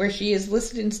Hospital, where she is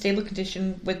listed in stable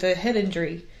condition with a head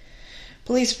injury.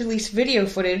 Police released video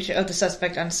footage of the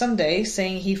suspect on Sunday,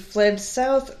 saying he fled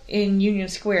south in Union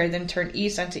Square, then turned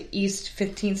east onto East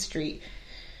 15th Street.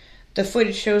 The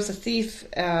footage shows the thief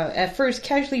at first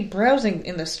casually browsing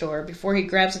in the store before he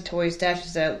grabs the toys,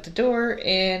 dashes out the door,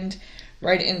 and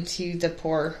right into the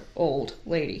poor old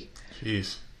lady.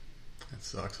 Jeez. That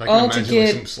sucks. I can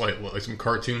imagine some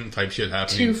cartoon type shit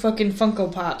happening. 2 fucking Funko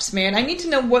Pops, man. I need to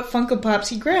know what Funko Pops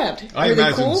he grabbed. I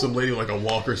imagine some lady like a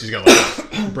walker. She's got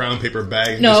like a brown paper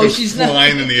bag. No, just she's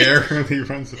flying not. in the air. And he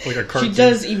runs like a cartoon. She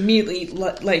does immediately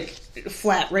like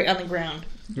flat right on the ground.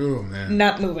 Oh man,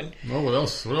 not moving. Well, what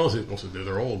else? What else are you supposed to do?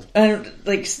 They're old.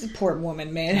 Like poor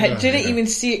woman, man. Didn't even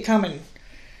see it coming.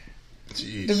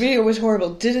 Jeez. The video was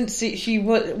horrible. Didn't see. She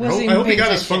wasn't. I hope he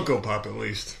got his Funko Pop at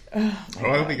least. I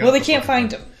hope he got well, they can't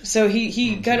find him, so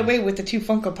he got geez. away with the 2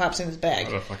 Funko Pops in his bag.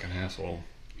 What a fucking asshole!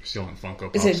 You're stealing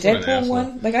Funko Pops. Is it a Deadpool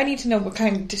one? Like, I need to know what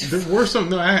kind. There were some.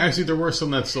 No, actually, there were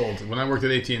some that sold. When I worked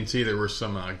at AT&T, there were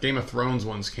some Game of Thrones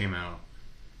ones came out.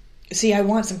 See, I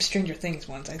want some Stranger Things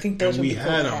ones. I think those would be cool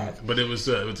to have. But it was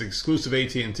exclusive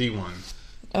AT&T one.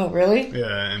 Oh, really?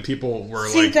 Yeah, and people were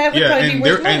that would probably be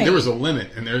worth money. And there was a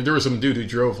limit, and there was some dude who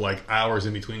drove like hours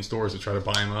in between stores to try to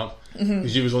buy them up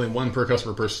because he was only 1 per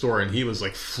customer per store, and he was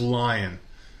like flying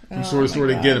from store to store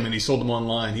to get them, and he sold them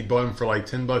online. He bought them for like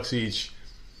 $10 each.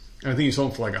 And I think he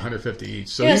sold them for like $150 each.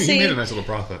 So he made a nice little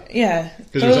profit. Yeah,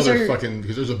 because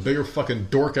there's a bigger fucking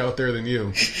dork out there than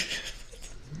you.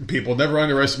 People, never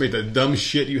underestimate the dumb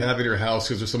shit you have in your house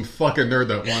because there's some fucking nerd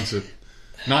that wants it.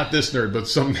 Not this nerd, but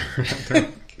some nerd out there.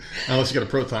 Unless you got a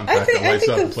proton pack that lights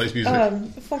up and plays music.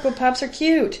 Funko Pops are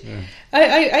cute. Yeah.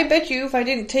 I bet you if I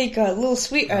didn't take Little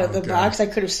Sweet out of the box, I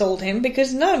could have sold him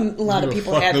because a lot of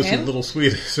people have him. Little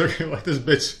Sweet. Like this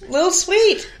bitch. Little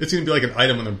Sweet. It's going to be like an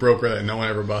item on a broker that no one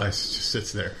ever buys. It just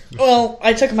sits there. Well,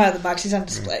 I took him out of the box. He's on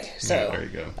display. So there you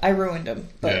go. I ruined him.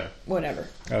 But whatever.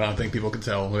 I don't think people can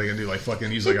tell. What are they going to do? Like fucking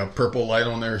use like a purple light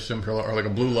on there or like a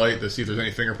blue light to see if there's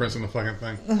any fingerprints on the fucking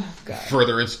thing. Oh, God.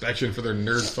 Further inspection for their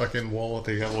nerd fucking wallet.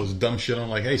 They got all this dumb shit on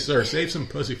like, hey, sir, save some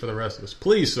pussy for the rest of us.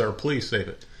 Please, sir, please save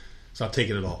it. It's not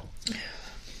taking it all.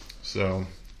 So,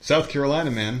 South Carolina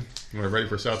man. We're ready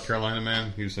for South Carolina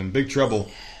man. He was in big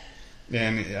trouble.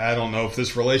 And I don't know if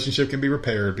this relationship can be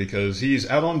repaired because he's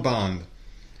out on bond.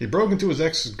 He broke into his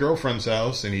ex-girlfriend's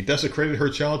house and he desecrated her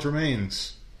child's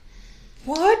remains.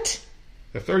 What?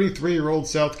 The 33-year-old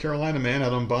South Carolina man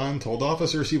out on bond told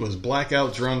officers he was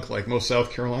blackout drunk like most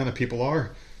South Carolina people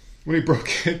are when he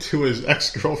broke into his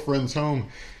ex-girlfriend's home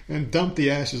and dumped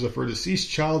the ashes of her deceased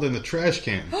child in the trash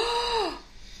can.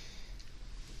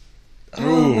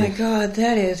 Oh my God,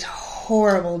 that is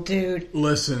horrible, dude.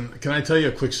 Listen, can I tell you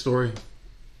a quick story?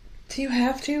 Do you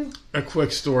have to? A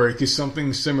quick story, because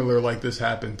something similar like this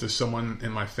happened to someone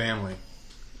in my family.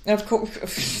 Of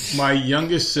course. My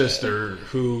youngest sister,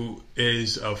 who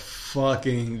is a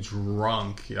fucking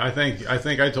drunk. I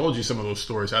think I told you some of those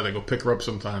stories. I had to go pick her up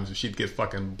sometimes, and she'd get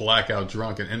fucking blackout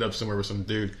drunk and end up somewhere with some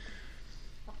dude.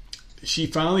 She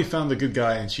finally found a good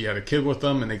guy, and she had a kid with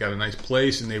them, and they got a nice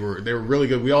place, and they were really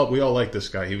good. We all liked this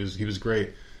guy. He was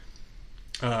great.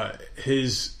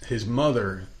 His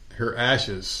mother, her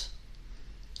ashes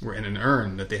were in an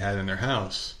urn that they had in their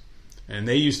house, and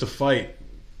they used to fight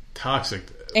toxic.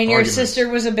 And your sister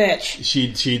was a bitch.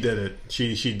 She did it.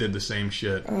 She did the same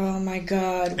shit. Oh my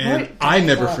God! And I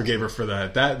never forgave her for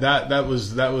that. That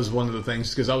was one of the things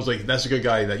because I was like, that's a good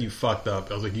guy that you fucked up.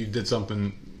 I was like, you did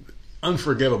something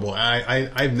unforgivable.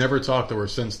 I've never talked to her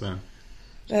since then.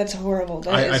 That's horrible.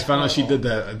 I found out she did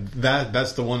that.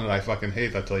 That's the one that I fucking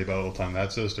hate. I tell you about all the time.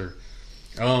 That sister.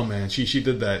 Oh man, she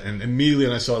did that, and immediately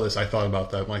when I saw this, I thought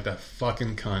about that. I'm like, that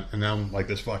fucking cunt, and now I'm like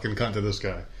this fucking cunt to this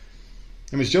guy.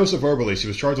 It was Joseph Oberle. She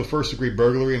was charged with first-degree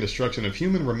burglary and destruction of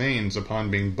human remains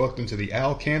upon being booked into the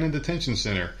Al Cannon Detention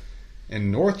Center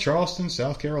in North Charleston,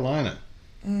 South Carolina,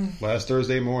 last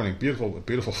Thursday morning.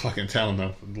 Beautiful fucking town,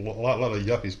 though. A lot of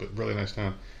yuppies, but really nice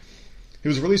town. He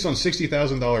was released on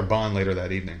 $60,000 bond later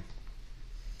that evening.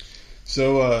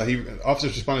 So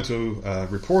officers responded to a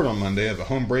report on Monday of a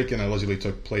home break-in that allegedly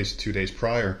took place 2 days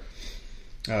prior.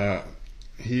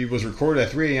 He was recorded at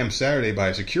 3 a.m. Saturday by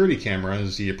a security camera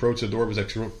as he approached the door of his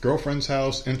ex-girlfriend's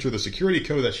house, entered the security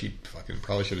code that she fucking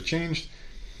probably should have changed,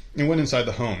 and went inside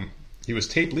the home. He was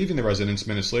taped leaving the residence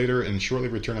minutes later and shortly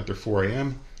returned after 4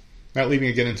 a.m., not leaving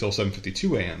again until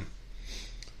 7:52 a.m.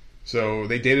 So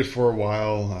they dated for a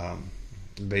while.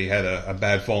 They had a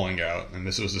bad falling out, and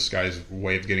this was this guy's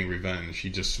way of getting revenge. He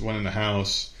just went in the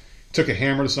house, took a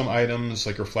hammer to some items,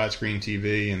 like her flat-screen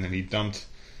TV, and then he dumped...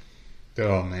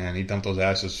 Oh man, he dumped those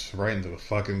ashes right into the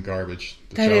fucking garbage.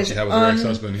 That is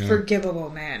unforgivable,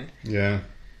 man. Yeah.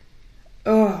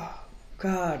 Oh,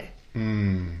 God.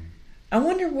 I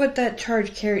wonder what that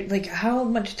charge carried. Like, how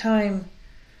much time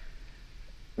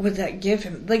would that give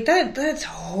him? Like, that's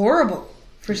horrible.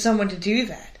 for someone to do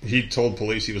that. He told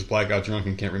police he was blackout drunk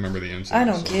and can't remember the incident.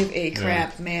 I don't give a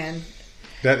crap, man.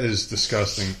 That is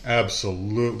disgusting.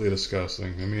 Absolutely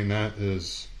disgusting. I mean, that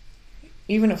is...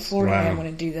 Even a Florida man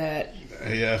wouldn't do that.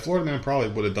 Yeah, a Florida man probably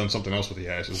would have done something else with the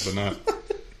ashes, but not...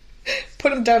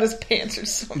 Put him down his pants or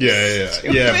something.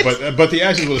 Yeah, but the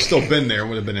ashes would have still been there and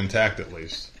would have been intact at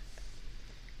least.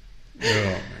 Oh,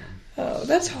 man. Oh,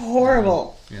 that's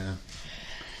horrible. Yeah.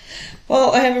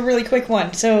 Well, I have a really quick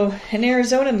one. So, an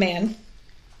Arizona man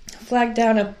flagged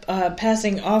down a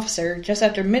passing officer just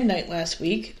after midnight last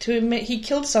week to admit he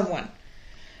killed someone,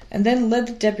 and then led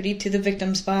the deputy to the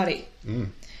victim's body.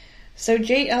 So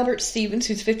J. Albert Stevens,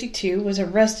 who's 52, was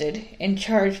arrested and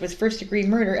charged with first-degree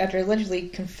murder after allegedly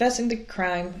confessing the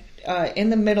crime in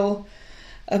the middle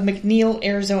of McNeil,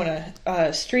 Arizona,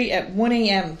 street at 1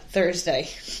 a.m. Thursday.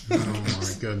 Oh,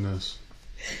 my goodness.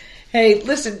 Hey,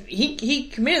 listen, he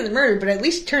committed the murder, but at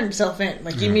least turned himself in.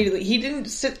 Immediately. He didn't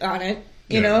sit on it,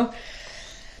 you know?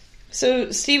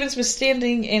 So Stevens was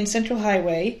standing in Central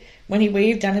Highway when he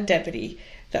waved down a deputy.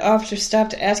 The officer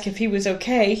stopped to ask if he was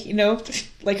okay, you know,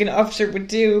 like an officer would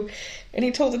do. And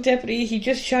he told the deputy he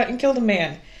just shot and killed a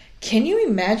man. Can you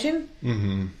imagine?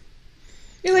 Mm-hmm.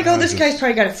 You're like, this guy's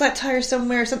probably got a flat tire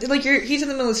somewhere or something. Like, he's in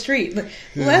the middle of the street. The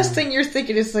last thing you're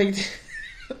thinking is like...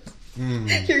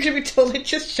 You're going to be told he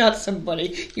just shot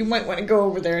somebody. You might want to go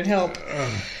over there and help.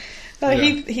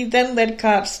 He then led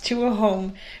cops to a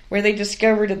home where they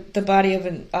discovered the body of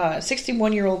a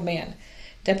 61-year-old man.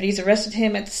 Deputies arrested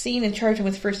him at the scene and charged him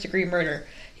with first-degree murder.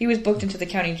 He was booked into the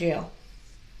county jail.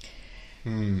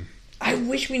 I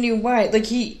wish we knew why. Like,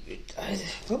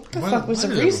 what the fuck was the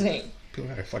reasoning? People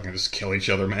gotta fucking just kill each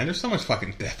other, man. There's so much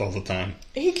fucking death all the time.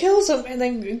 He kills him and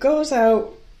then goes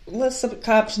out, lets the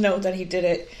cops know that he did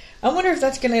it. I wonder if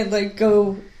that's gonna, like,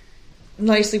 go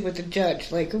nicely with the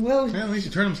judge. Like, well... Yeah, at least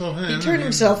he turned himself in. He turned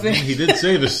himself in. He did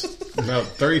save us about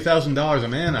 $30,000 a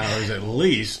man-hours at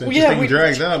least. And just being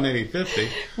dragged out, maybe 50.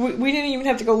 We didn't even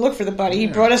have to go look for the body. He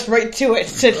brought us right to it.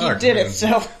 Said he did it,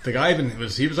 so... The guy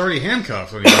he was already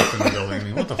handcuffed when he walked in the building. I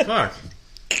mean, what the fuck?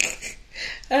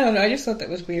 I don't know. I just thought that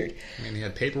was weird. I mean, he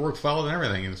had paperwork filed and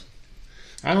everything.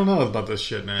 I don't know about this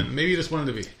shit, man. Maybe he just wanted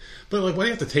to be... But, like, why do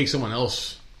you have to take someone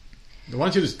else... Why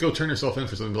don't you just go turn yourself in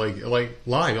for something? Like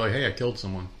lie. Be like, hey, I killed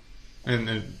someone.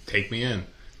 And take me in.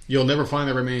 You'll never find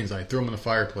the remains. I threw them in the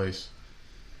fireplace.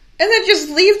 And then just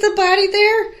leave the body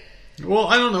there? Well,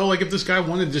 I don't know. Like, if this guy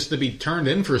wanted just to be turned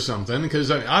in for something,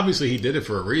 because obviously he did it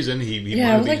for a reason. He wanted to be in jail.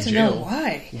 I would like to know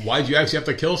why. Why'd you actually have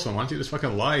to kill someone? Why don't you just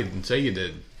fucking lie and say you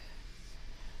did?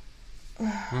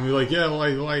 And be like, yeah, well,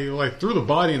 I threw the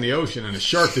body in the ocean and the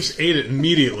shark just ate it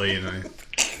immediately and I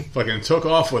fucking took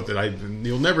off with it.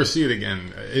 You'll never see it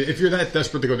again. If you're that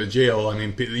desperate to go to jail, I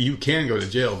mean, you can go to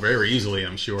jail very easily,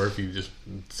 I'm sure, if you just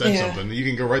said something. You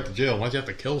can go right to jail. Why'd you have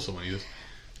to kill someone? You just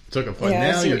took a fuck.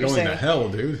 Now you're going to hell,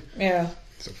 dude. Yeah.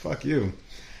 So fuck you.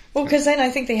 Well, because then I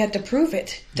think they have to prove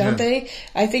it, don't they?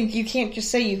 I think you can't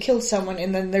just say you killed someone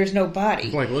and then there's no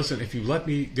body. Like, listen, if you let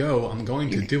me go, I'm going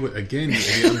to do it again, you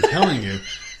idiot. I'm telling you.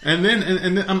 And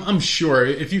then I'm sure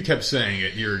if you kept saying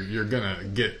it, you're gonna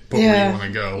get put where you want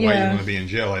to go. Why you want to be in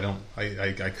jail?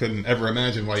 I couldn't ever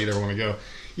imagine why you'd ever want to go.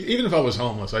 Even if I was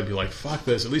homeless, I'd be like, fuck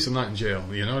this. At least I'm not in jail.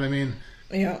 You know what I mean?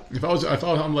 Yeah. If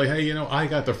I'm like, hey, I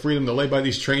got the freedom to lay by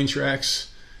these train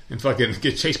tracks and fucking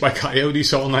get chased by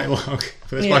coyotes all night long.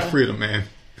 That's my freedom, man.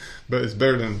 But it's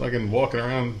better than fucking walking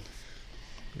around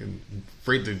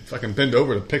afraid to fucking bend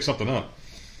over to pick something up.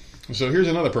 So here's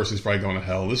another person who's probably going to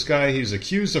hell. This guy, he's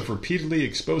accused of repeatedly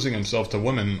exposing himself to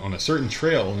women on a certain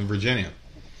trail in Virginia.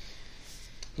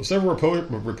 So several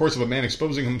reports of a man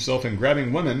exposing himself and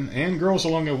grabbing women and girls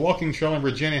along a walking trail in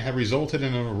Virginia have resulted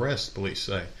in an arrest, police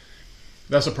say.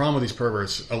 That's the problem with these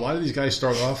perverts. A lot of these guys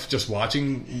start off just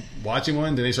watching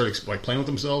one, then they start playing with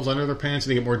themselves under their pants,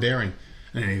 and they get more daring.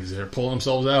 And they're pulling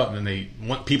themselves out, and then they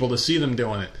want people to see them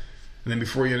doing it. And then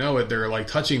before you know it, they're like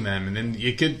touching them, and then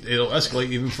it'll escalate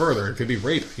even further. It could be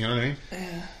rape, you know what I mean?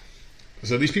 Yeah.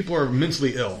 So these people are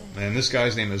mentally ill, and this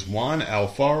guy's name is Juan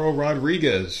Alfaro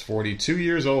Rodriguez, 42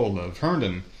 years old, of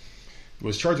Herndon, who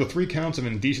was charged with 3 counts of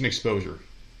indecent exposure.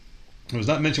 It was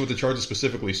not mentioned what the charges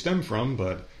specifically stem from,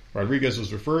 but Rodriguez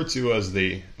was referred to as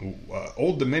the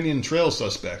Old Dominion Trail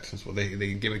Suspect. That's what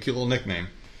they gave a cute little nickname.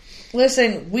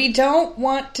 Listen, we don't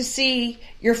want to see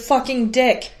your fucking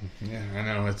dick. Yeah, I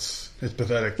know, it's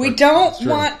pathetic. We don't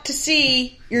want to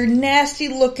see your nasty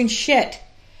looking shit.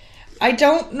 I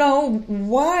don't know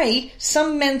why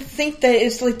some men think that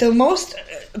it's like the most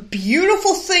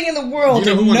beautiful thing in the world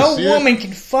and no woman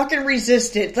can fucking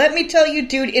resist it. Let me tell you,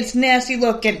 dude, it's nasty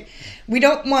looking. We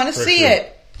don't want to see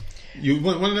it. You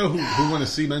want to know who want to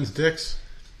see men's dicks?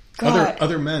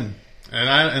 other men. And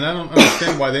I don't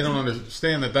understand why they don't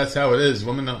understand that that's how it is.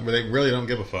 Women they really don't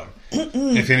give a fuck.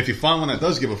 If you find one that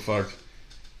does give a fuck,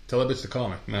 tell that bitch to call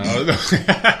me. No.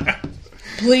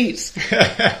 Please.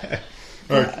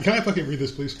 All right, can I fucking read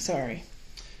this, please? Sorry.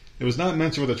 It was not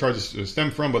mentioned where the charges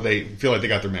stem from, but they feel like they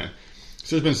got their man.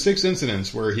 So there's been 6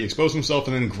 incidents where he exposed himself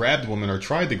and then grabbed women or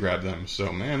tried to grab them.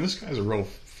 So, man, this guy's a real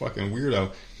fucking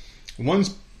weirdo.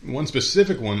 One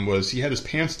specific one was he had his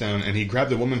pants down and he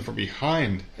grabbed a woman from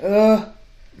behind.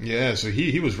 Yeah, so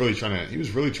he was really trying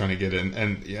to get in,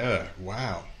 and yeah,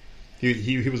 wow.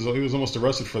 He was almost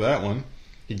arrested for that one.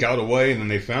 He got away, and then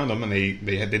they found him, and they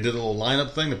did a little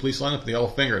lineup thing, the police lineup, and they all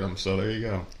fingered him. So there you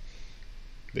go.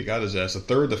 They got his ass the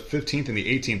 3rd, the 15th, and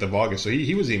the 18th of August. So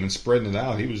he was even spreading it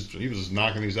out. He was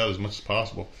knocking these out as much as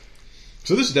possible.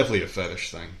 So this is definitely a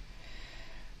fetish thing.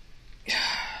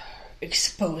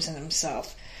 Exposing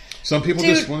himself. Some people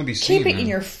just want to be seen. Keep it in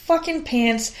your fucking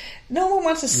pants. No one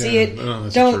wants to see it. No,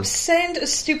 don't send a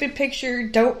stupid picture.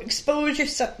 Don't expose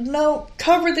yourself. No,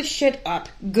 cover the shit up.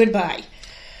 Goodbye.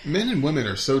 Men and women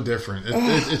are so different.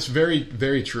 It's very,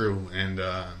 very true. And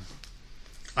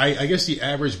I guess the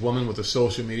average woman with a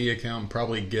social media account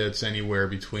probably gets anywhere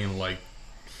between like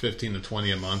 15 to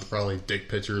 20 a month. Probably dick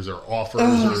pictures or offers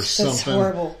or something. That's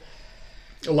horrible.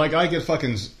 Like, I get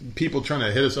fucking people trying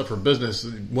to hit us up for business.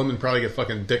 Women probably get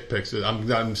fucking dick pics.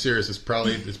 I'm serious. It's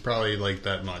probably like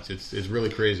that much. It's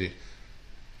really crazy.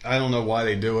 I don't know why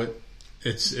they do it.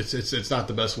 It's not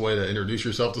the best way to introduce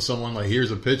yourself to someone. Like,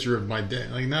 here's a picture of my dick.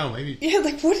 Like, no, maybe. Yeah,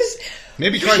 like, what is?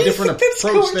 Maybe try a different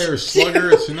approach there,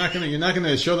 Slugger. You're not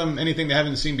gonna show them anything they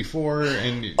haven't seen before.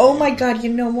 And oh my god,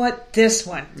 you know what? This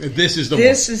one. This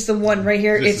is the one right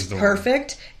here. It's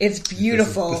perfect. It's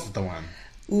beautiful. This is the one.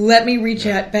 Let me reach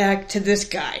out back to this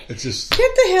guy. It's just...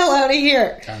 Get the hell out of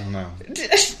here. I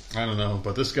don't know.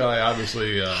 But this guy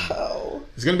obviously is going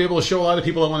to be able to show a lot of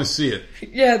people that want to see it.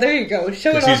 Yeah, there you go. Show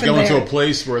it off. He's going to a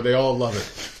place where they all love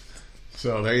it.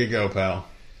 So there you go, pal.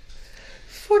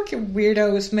 Fucking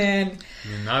weirdos, man.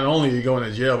 Not only are you going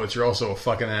to jail, but you're also a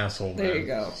fucking asshole, man. There you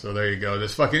go. So there you go.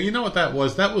 This fucking... You know what that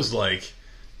was? That was like...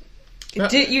 You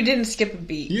didn't skip a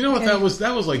beat. You know what that was?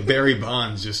 That was like Barry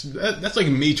Bonds. That's like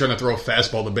me trying to throw a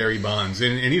fastball to Barry Bonds,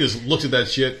 and he just looks at that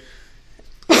shit,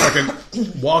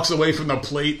 fucking walks away from the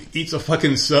plate, eats a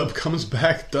fucking sub, comes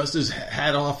back, dusts his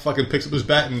hat off, fucking picks up his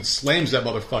bat, and slams that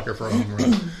motherfucker for a home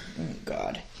run. Oh,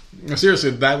 God.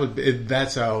 Seriously,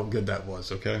 that's how good that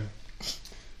was. Okay.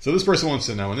 So this person wants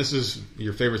to know, and this is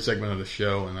your favorite segment of the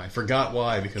show, and I forgot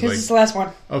why because it's the last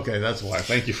one. Okay, that's why.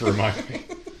 Thank you for reminding me.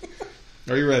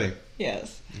 Are you ready?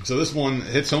 Yes. So this one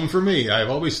hits home for me.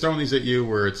 I've always thrown these at you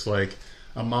where it's like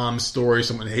a mom's story,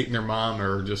 someone hating their mom,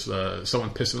 or just someone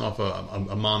pissing off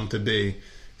a mom-to-be,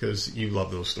 because you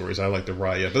love those stories. I like to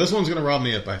rile you up. But this one's going to rile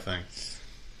me up, I think.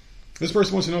 This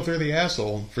person wants to know if they're the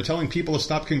asshole for telling people to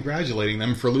stop congratulating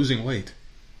them for losing weight.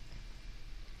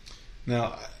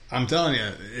 Now, I'm telling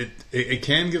you, it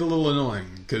can get a little annoying,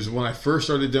 because when I first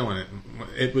started doing it,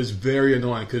 it was very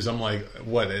annoying, because I'm like,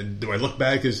 what, do I look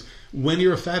bad? Because when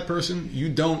you're a fat person,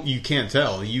 you can't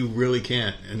tell. You really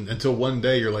can't. And until one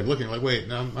day you're like looking, like, wait,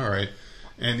 no, I'm all right.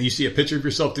 And you see a picture of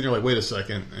yourself, then you're like, wait a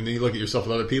second. And then you look at yourself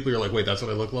with other people, you're like, wait, that's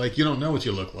what I look like? You don't know what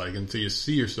you look like until you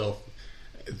see yourself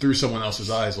through someone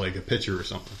else's eyes, like a picture or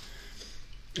something.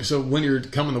 So when you're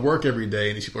coming to work every day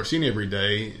and these people are seeing you every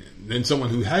day, then someone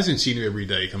who hasn't seen you every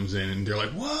day comes in and they're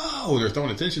like, whoa, they're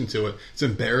throwing attention to it. It's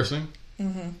embarrassing.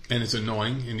 Mm-hmm. And it's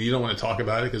annoying, and you don't want to talk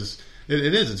about it because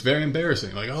it is. It's very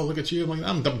embarrassing. Like, oh, look at you. I'm like,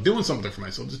 I'm doing something for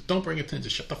myself. Just don't bring attention.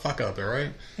 Shut the fuck up, all right?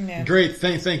 Yeah. Great.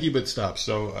 Thank you, but stop.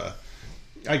 So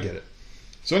I get it.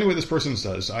 So anyway, this person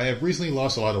says, I have recently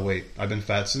lost a lot of weight. I've been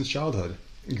fat since childhood.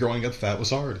 Growing up fat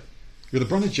was hard. You're the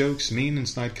brunt of jokes, mean, and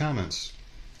snide comments.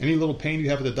 Any little pain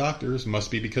you have at the doctor's must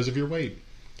be because of your weight.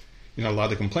 You're not allowed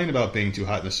to complain about being too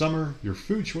hot in the summer. Your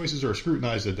food choices are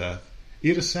scrutinized to death.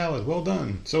 Eat a salad. Well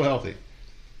done. So healthy.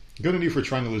 Good on you for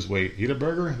trying to lose weight. Eat a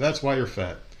burger. That's why you're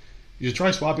fat. You should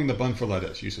try swapping the bun for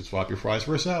lettuce. You should swap your fries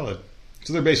for a salad.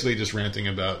 So they're basically just ranting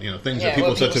about things that people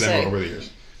have said to them over the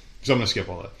years. So I'm going to skip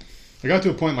all that. I got to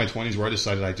a point in my 20s where I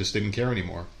decided I just didn't care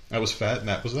anymore. I was fat, and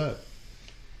that was that.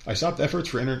 I stopped efforts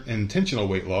for intentional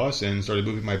weight loss and started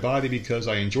moving my body because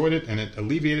I enjoyed it and it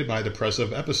alleviated my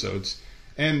depressive episodes.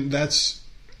 And that's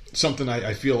something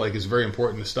I feel like is very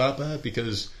important to stop at,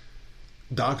 because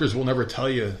doctors will never tell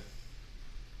you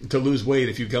to lose weight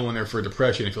if you go in there for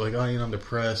depression. If you're like, I'm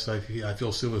depressed, I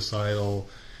feel suicidal.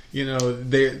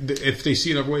 If they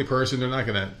see an overweight person, they're not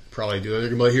going to probably do that. They're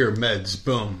going to be like, here, meds,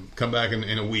 boom, come back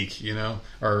in a week,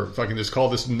 or if I can just call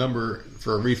this number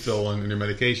for a refill on your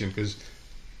medication, because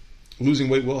losing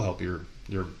weight will help your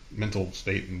your mental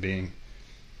state and being.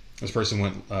 This person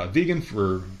went vegan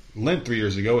for Lent 3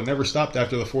 years ago and never stopped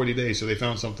after the 40 days, so they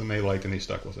found something they liked and they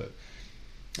stuck with it.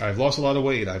 I've lost a lot of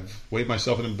weight. I haven't weighed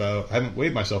myself in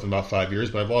about 5 years,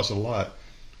 but I've lost a lot.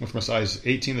 Went from a size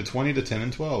 18 to 20 to 10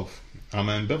 and 12. I'm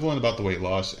ambivalent about the weight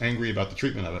loss, angry about the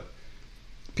treatment of it.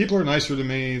 People are nicer to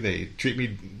me. They treat me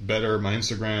better. My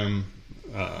Instagram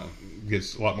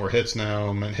gets a lot more hits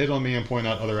now. Men hit on me and point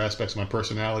out other aspects of my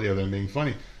personality other than being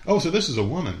funny. Oh, so this is a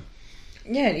woman.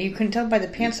 Yeah, you couldn't tell by the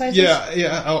pant sizes?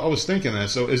 Yeah, I was thinking that.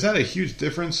 So is that a huge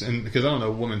difference? Because I don't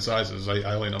know women's sizes.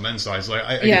 I only know men's sizes.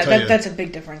 That's a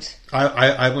big difference.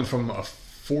 I went from a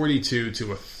 42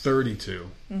 to a 32.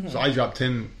 Mm-hmm. So I dropped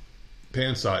 10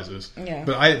 pant sizes. Yeah.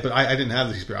 But I didn't have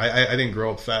this experience. I didn't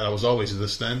grow up fat. I was always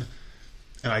this thin.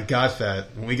 And I got fat.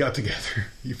 When we got together,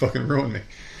 you fucking ruined me.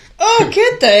 Oh,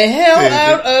 get the hell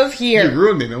out of here. You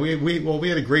ruined me, man. We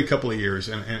had a great couple of years,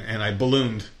 and I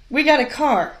ballooned. We got a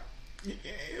car.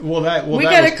 We got was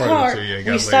a car.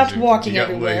 We stopped walking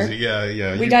everywhere. Lazy.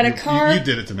 Yeah. We got a car. You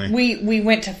did it to me. We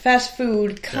went to fast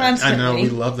food constantly. I know. We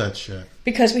love that shit.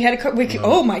 Because we had a car.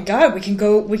 Oh my god, we can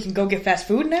go get fast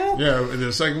food now? Yeah,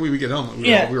 the second we get home,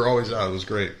 we were always out. It was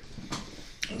great.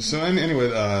 So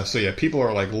anyway, people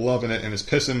are like loving it, and it's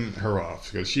pissing her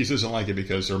off because she doesn't like it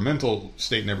because her mental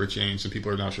state never changed, and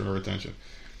people are not showing her attention.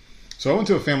 So I went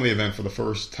to a family event for the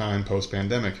first time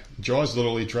post-pandemic. Jaws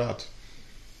literally dropped.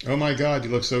 Oh my God,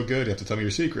 you look so good. You have to tell me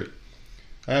your secret.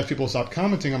 I asked people to stop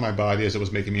commenting on my body as it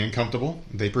was making me uncomfortable.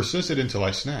 They persisted until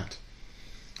I snapped.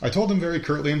 I told them very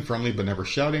curtly and firmly, but never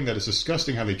shouting, that it's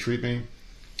disgusting how they treat me.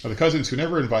 How the cousins who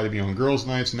never invited me on girls'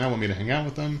 nights now want me to hang out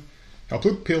with them. How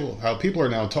people are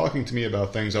now talking to me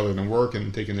about things other than work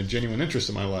and taking a genuine interest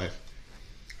in my life.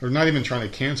 Or not even trying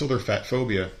to cancel their fat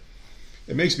phobia.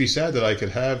 It makes me sad that I could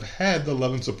have had the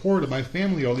love and support of my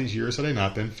family all these years had I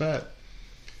not been fat.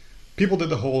 People did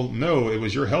the whole, no, it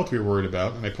was your health we were worried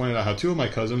about, and I pointed out how two of my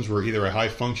cousins were either a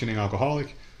high-functioning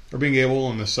alcoholic or being able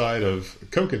on the side of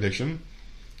coke addiction,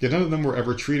 yet none of them were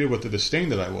ever treated with the disdain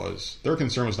that I was. Their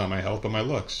concern was not my health, but my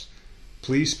looks.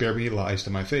 Please spare me lies to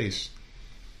my face.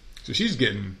 So she's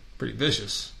getting pretty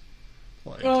vicious.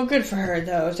 Well, good for her,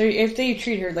 though. If they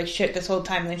treat her like shit this whole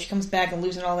time, and then she comes back and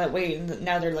losing all that weight, and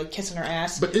now they're like kissing her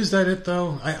ass. But is that it,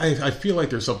 though? I feel like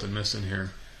there's something missing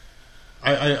here.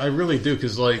 I really do,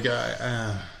 because would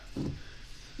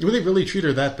they really treat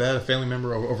her that bad, a family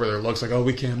member, over their looks? Like, oh,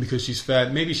 we can't because she's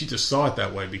fat. Maybe she just saw it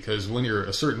that way, because when you're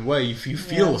a certain way, you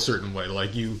feel a certain way.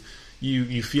 Like, you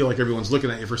feel like everyone's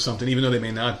looking at you for something, even though they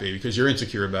may not be, because you're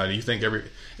insecure about it. You think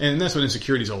and that's what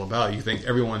insecurity is all about. You think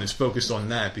everyone is focused on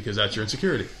that because that's your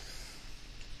insecurity.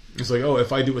 It's like, oh,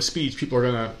 if I do a speech, people are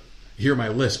going to hear my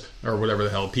lisp or whatever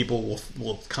the hell. People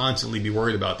will constantly be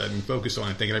worried about that and focus on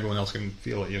it, thinking everyone else can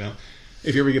feel it, you know?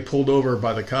 If you ever get pulled over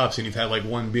by the cops and you've had like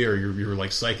one beer, you're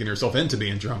like psyching yourself into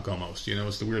being drunk almost. You know,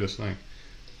 it's the weirdest thing.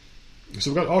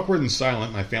 So we got awkward and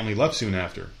silent. My family left soon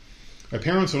after. My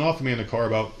parents went off with me in the car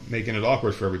about making it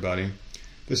awkward for everybody.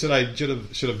 They said I should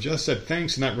have just said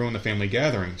thanks and not ruined the family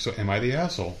gathering. So am I the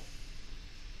asshole?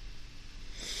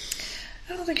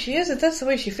 I don't think she is. If that's the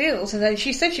way she feels. And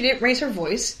she said she didn't raise her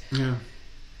voice. Yeah.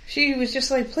 She was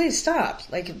just like, please stop.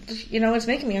 Like, it's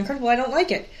making me uncomfortable. I don't like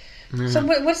it. Yeah. So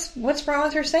what's wrong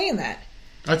with her saying that?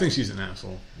 I think she's an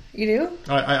asshole. You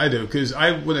do? I do, because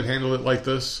I wouldn't have handled it like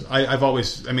this. I've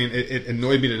always, it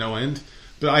annoyed me to no end,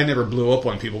 but I never blew up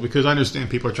on people because I understand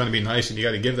people are trying to be nice and you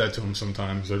got to give that to them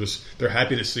sometimes. They're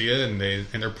happy to see it and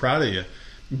they're proud of you.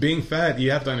 Being fat,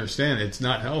 you have to understand it's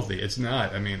not healthy. It's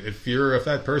not. If you're a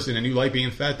fat person and you like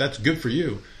being fat, that's good for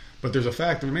you. But there's a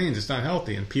fact that remains, it's not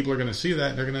healthy, and people are going to see that,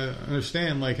 and they're going to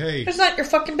understand, like, hey... It's not your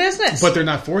fucking business. But they're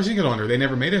not forcing it on her. They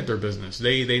never made it their business.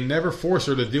 They never force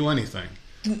her to do anything.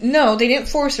 No, they didn't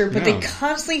force her, but they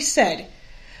constantly said,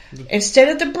 instead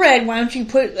of the bread, why don't you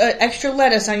put extra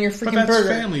lettuce on your freaking burger? But that's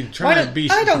family trying to be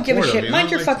supportive. I don't give a shit. Mind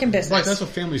your fucking business. Right, that's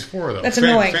what family's for, though. That's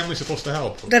annoying. Family's supposed to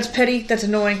help. That's petty. That's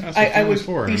annoying. That's what I would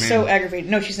for. be so aggravated.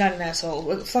 No, she's not an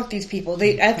asshole. Fuck these people.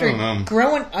 After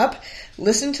growing up,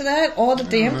 listen to that all the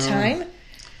damn time...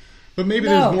 But maybe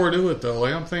there's more to it, though.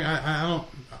 Like I'm thinking, I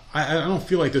don't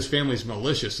feel like this family's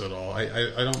malicious at all. I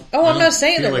don't. Oh, I'm not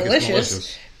saying they're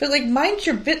malicious, but like, mind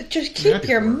your bit. Just keep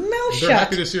your mouth shut. They're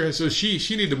happy to see her. So she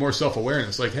needed more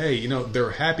self-awareness. Like, hey,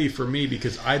 they're happy for me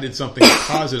because I did something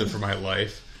positive for my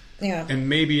life. Yeah. And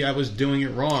maybe I was doing it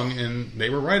wrong, and they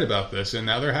were right about this. And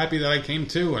now they're happy that I came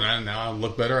too, and now I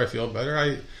look better. I feel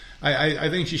better. I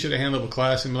think she should have handled the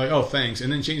class and be like, oh, thanks,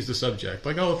 and then change the subject.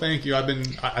 Like, oh, thank you, I've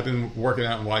been working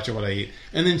out and watching what I eat.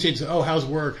 And then change, oh, how's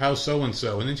work, how's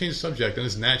so-and-so, and then change the subject, and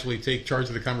just naturally take charge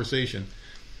of the conversation.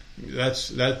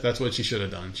 That's what she should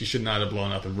have done. She should not have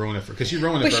blown up and ruined it because she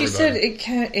ruined it for everybody. everybody. But she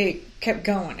said it kept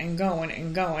going and going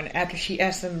and going after she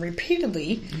asked them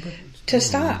repeatedly to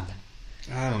stop.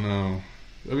 I don't know.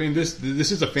 I mean, this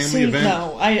is a family event.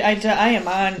 No, I am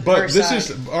on but her this side.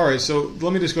 is all right. So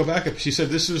let me just go back up. She said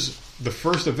this is the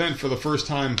first event for the first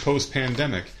time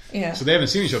post-pandemic. Yeah. So they haven't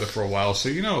seen each other for a while. So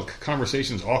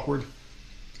conversation's awkward.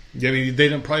 Yeah, I mean, they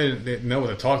don't know what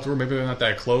to talk to her. Maybe they're not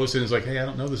that close. And it's like, hey, I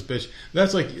don't know this bitch.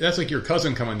 That's like your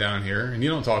cousin coming down here, and you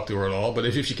don't talk to her at all. But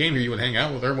if she came here, you would hang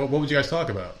out with her. What would you guys talk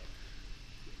about?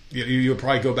 You would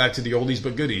probably go back to the oldies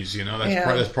but goodies.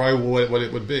 That's probably what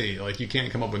it would be. Like, you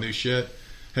can't come up with new shit.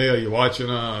 Hey, are you watching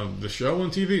the show on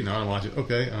TV? No, I don't watch it.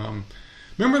 Okay.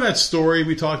 Remember that story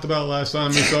we talked about last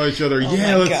time we saw each other?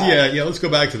 Let's go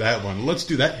back to that one. Let's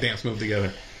do that dance move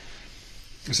together.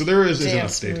 So there is an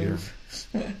update here.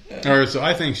 All right, so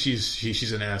I think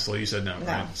she's an asshole. You said no,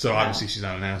 right? So obviously she's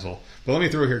not an asshole. But let me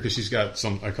throw here because she's got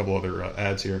a couple other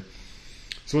ads here.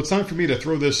 So it's time for me to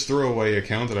throw this throwaway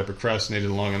account that I procrastinated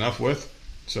long enough with.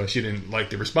 So she didn't like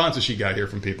the responses she got here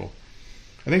from people.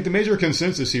 I think the major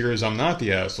consensus here is I'm not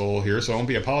the asshole here, so I won't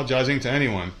be apologizing to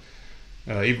anyone.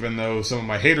 Even though some of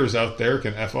my haters out there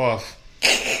can F off.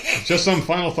 Just some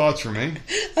final thoughts for me.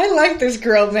 I like this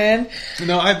girl, man.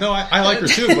 No, I like her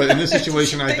too, but in this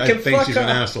situation, I think she's an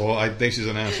asshole. I think she's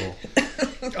an asshole.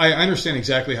 I understand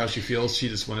exactly how she feels. She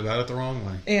just went about it the wrong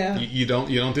way. Yeah. You don't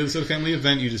do this at a family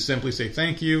event. You just simply say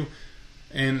thank you,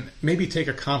 and maybe take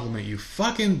a compliment. You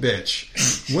fucking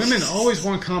bitch. Women always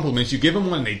want compliments. You give them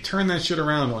one, and they turn that shit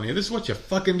around on you. This is what you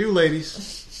fucking do, ladies.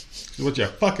 This is what you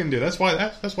fucking do. That's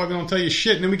why we don't tell you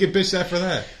shit, and then we get bitched at for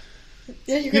that.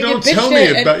 Yeah, you don't tell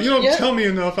me about. You don't tell me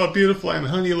enough how beautiful I am.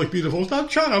 Honey, you look beautiful. Stop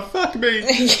trying to fuck me.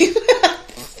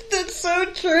 That's so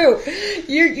true.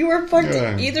 You were fucked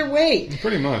either way.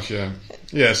 Pretty much, yeah.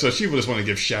 Yeah, so she would just want to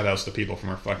give shout outs to people from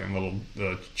her fucking little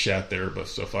chat there, but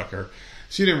so fuck her.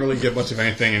 She didn't really get much of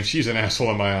anything, and she's an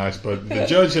asshole in my eyes, but the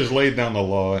judge has laid down the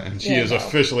law, and she is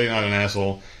officially not an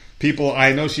asshole. People,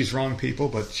 I know she's wrong, people,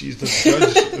 but she's the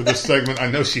judge of this segment. I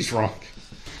know she's wrong.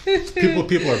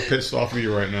 People are pissed off of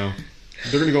you right now.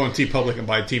 They're going to go on TeePublic and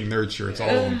buy Team Nerd shirts, all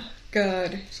of them.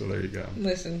 God. So there you go.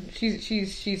 Listen,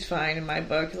 she's fine in my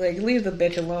book. Like, leave the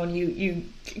bitch alone. You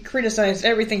criticized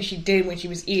everything she did when she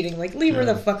was eating. Like, leave her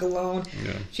the fuck alone.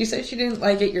 Yeah. She said she didn't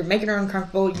like it. You're making her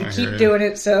uncomfortable. You keep doing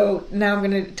it. So now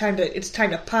it's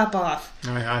time to pop off.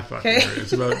 I fucking agree.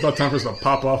 It's about time for us to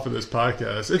pop off of this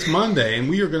podcast. It's Monday, and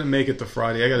we are going to make it to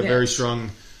Friday. I got a very strong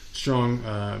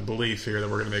belief here that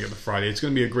we're going to make it to Friday. It's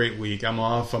going to be a great week. I'm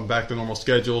off. I'm back to normal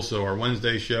schedule, so our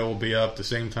Wednesday show will be up the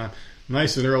same time.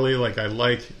 Nice and early, like I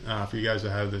like for you guys to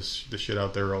have this shit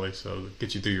out there early, so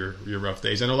get you through your rough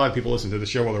days. I know a lot of people listen to the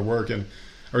show while they're working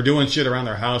or doing shit around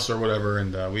their house or whatever,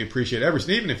 and we appreciate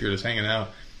everything, even if you're just hanging out.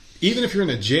 Even if you're in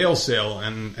a jail cell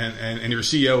and your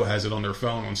CO has it on their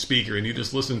phone on speaker and you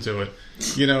just listen to it,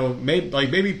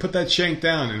 maybe put that shank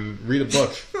down and read a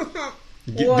book.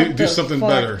 Do something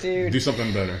better. Dude. Do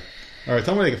something better. All right,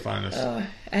 tell me where they can find us.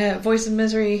 Voice of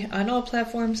Misery on all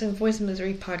platforms and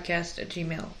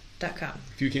voiceofmiserypodcast@gmail.com.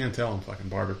 If you can't tell, I'm fucking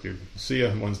barbecued. See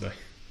you Wednesday.